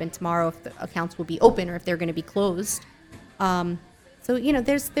going to happen tomorrow, if the accounts will be open or if they're going to be closed. So, you know,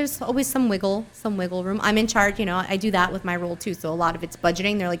 there's always some wiggle room. I'm in charge, you know, I do that with my role too. So a lot of it's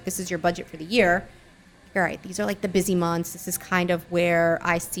budgeting. They're like, this is your budget for the year. All right, these are like the busy months. This is kind of where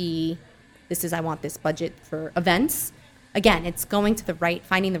I want this budget for events. Again, it's going to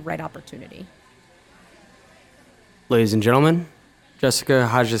finding the right opportunity. Ladies and gentlemen, Jessica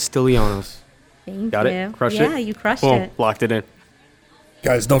Hadjistiglianos. Thank Got you. it? Crushed it? Yeah, you crushed Boom, it. locked it in.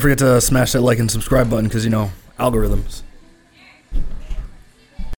 Guys, don't forget to smash that like and subscribe button because, you know, algorithms.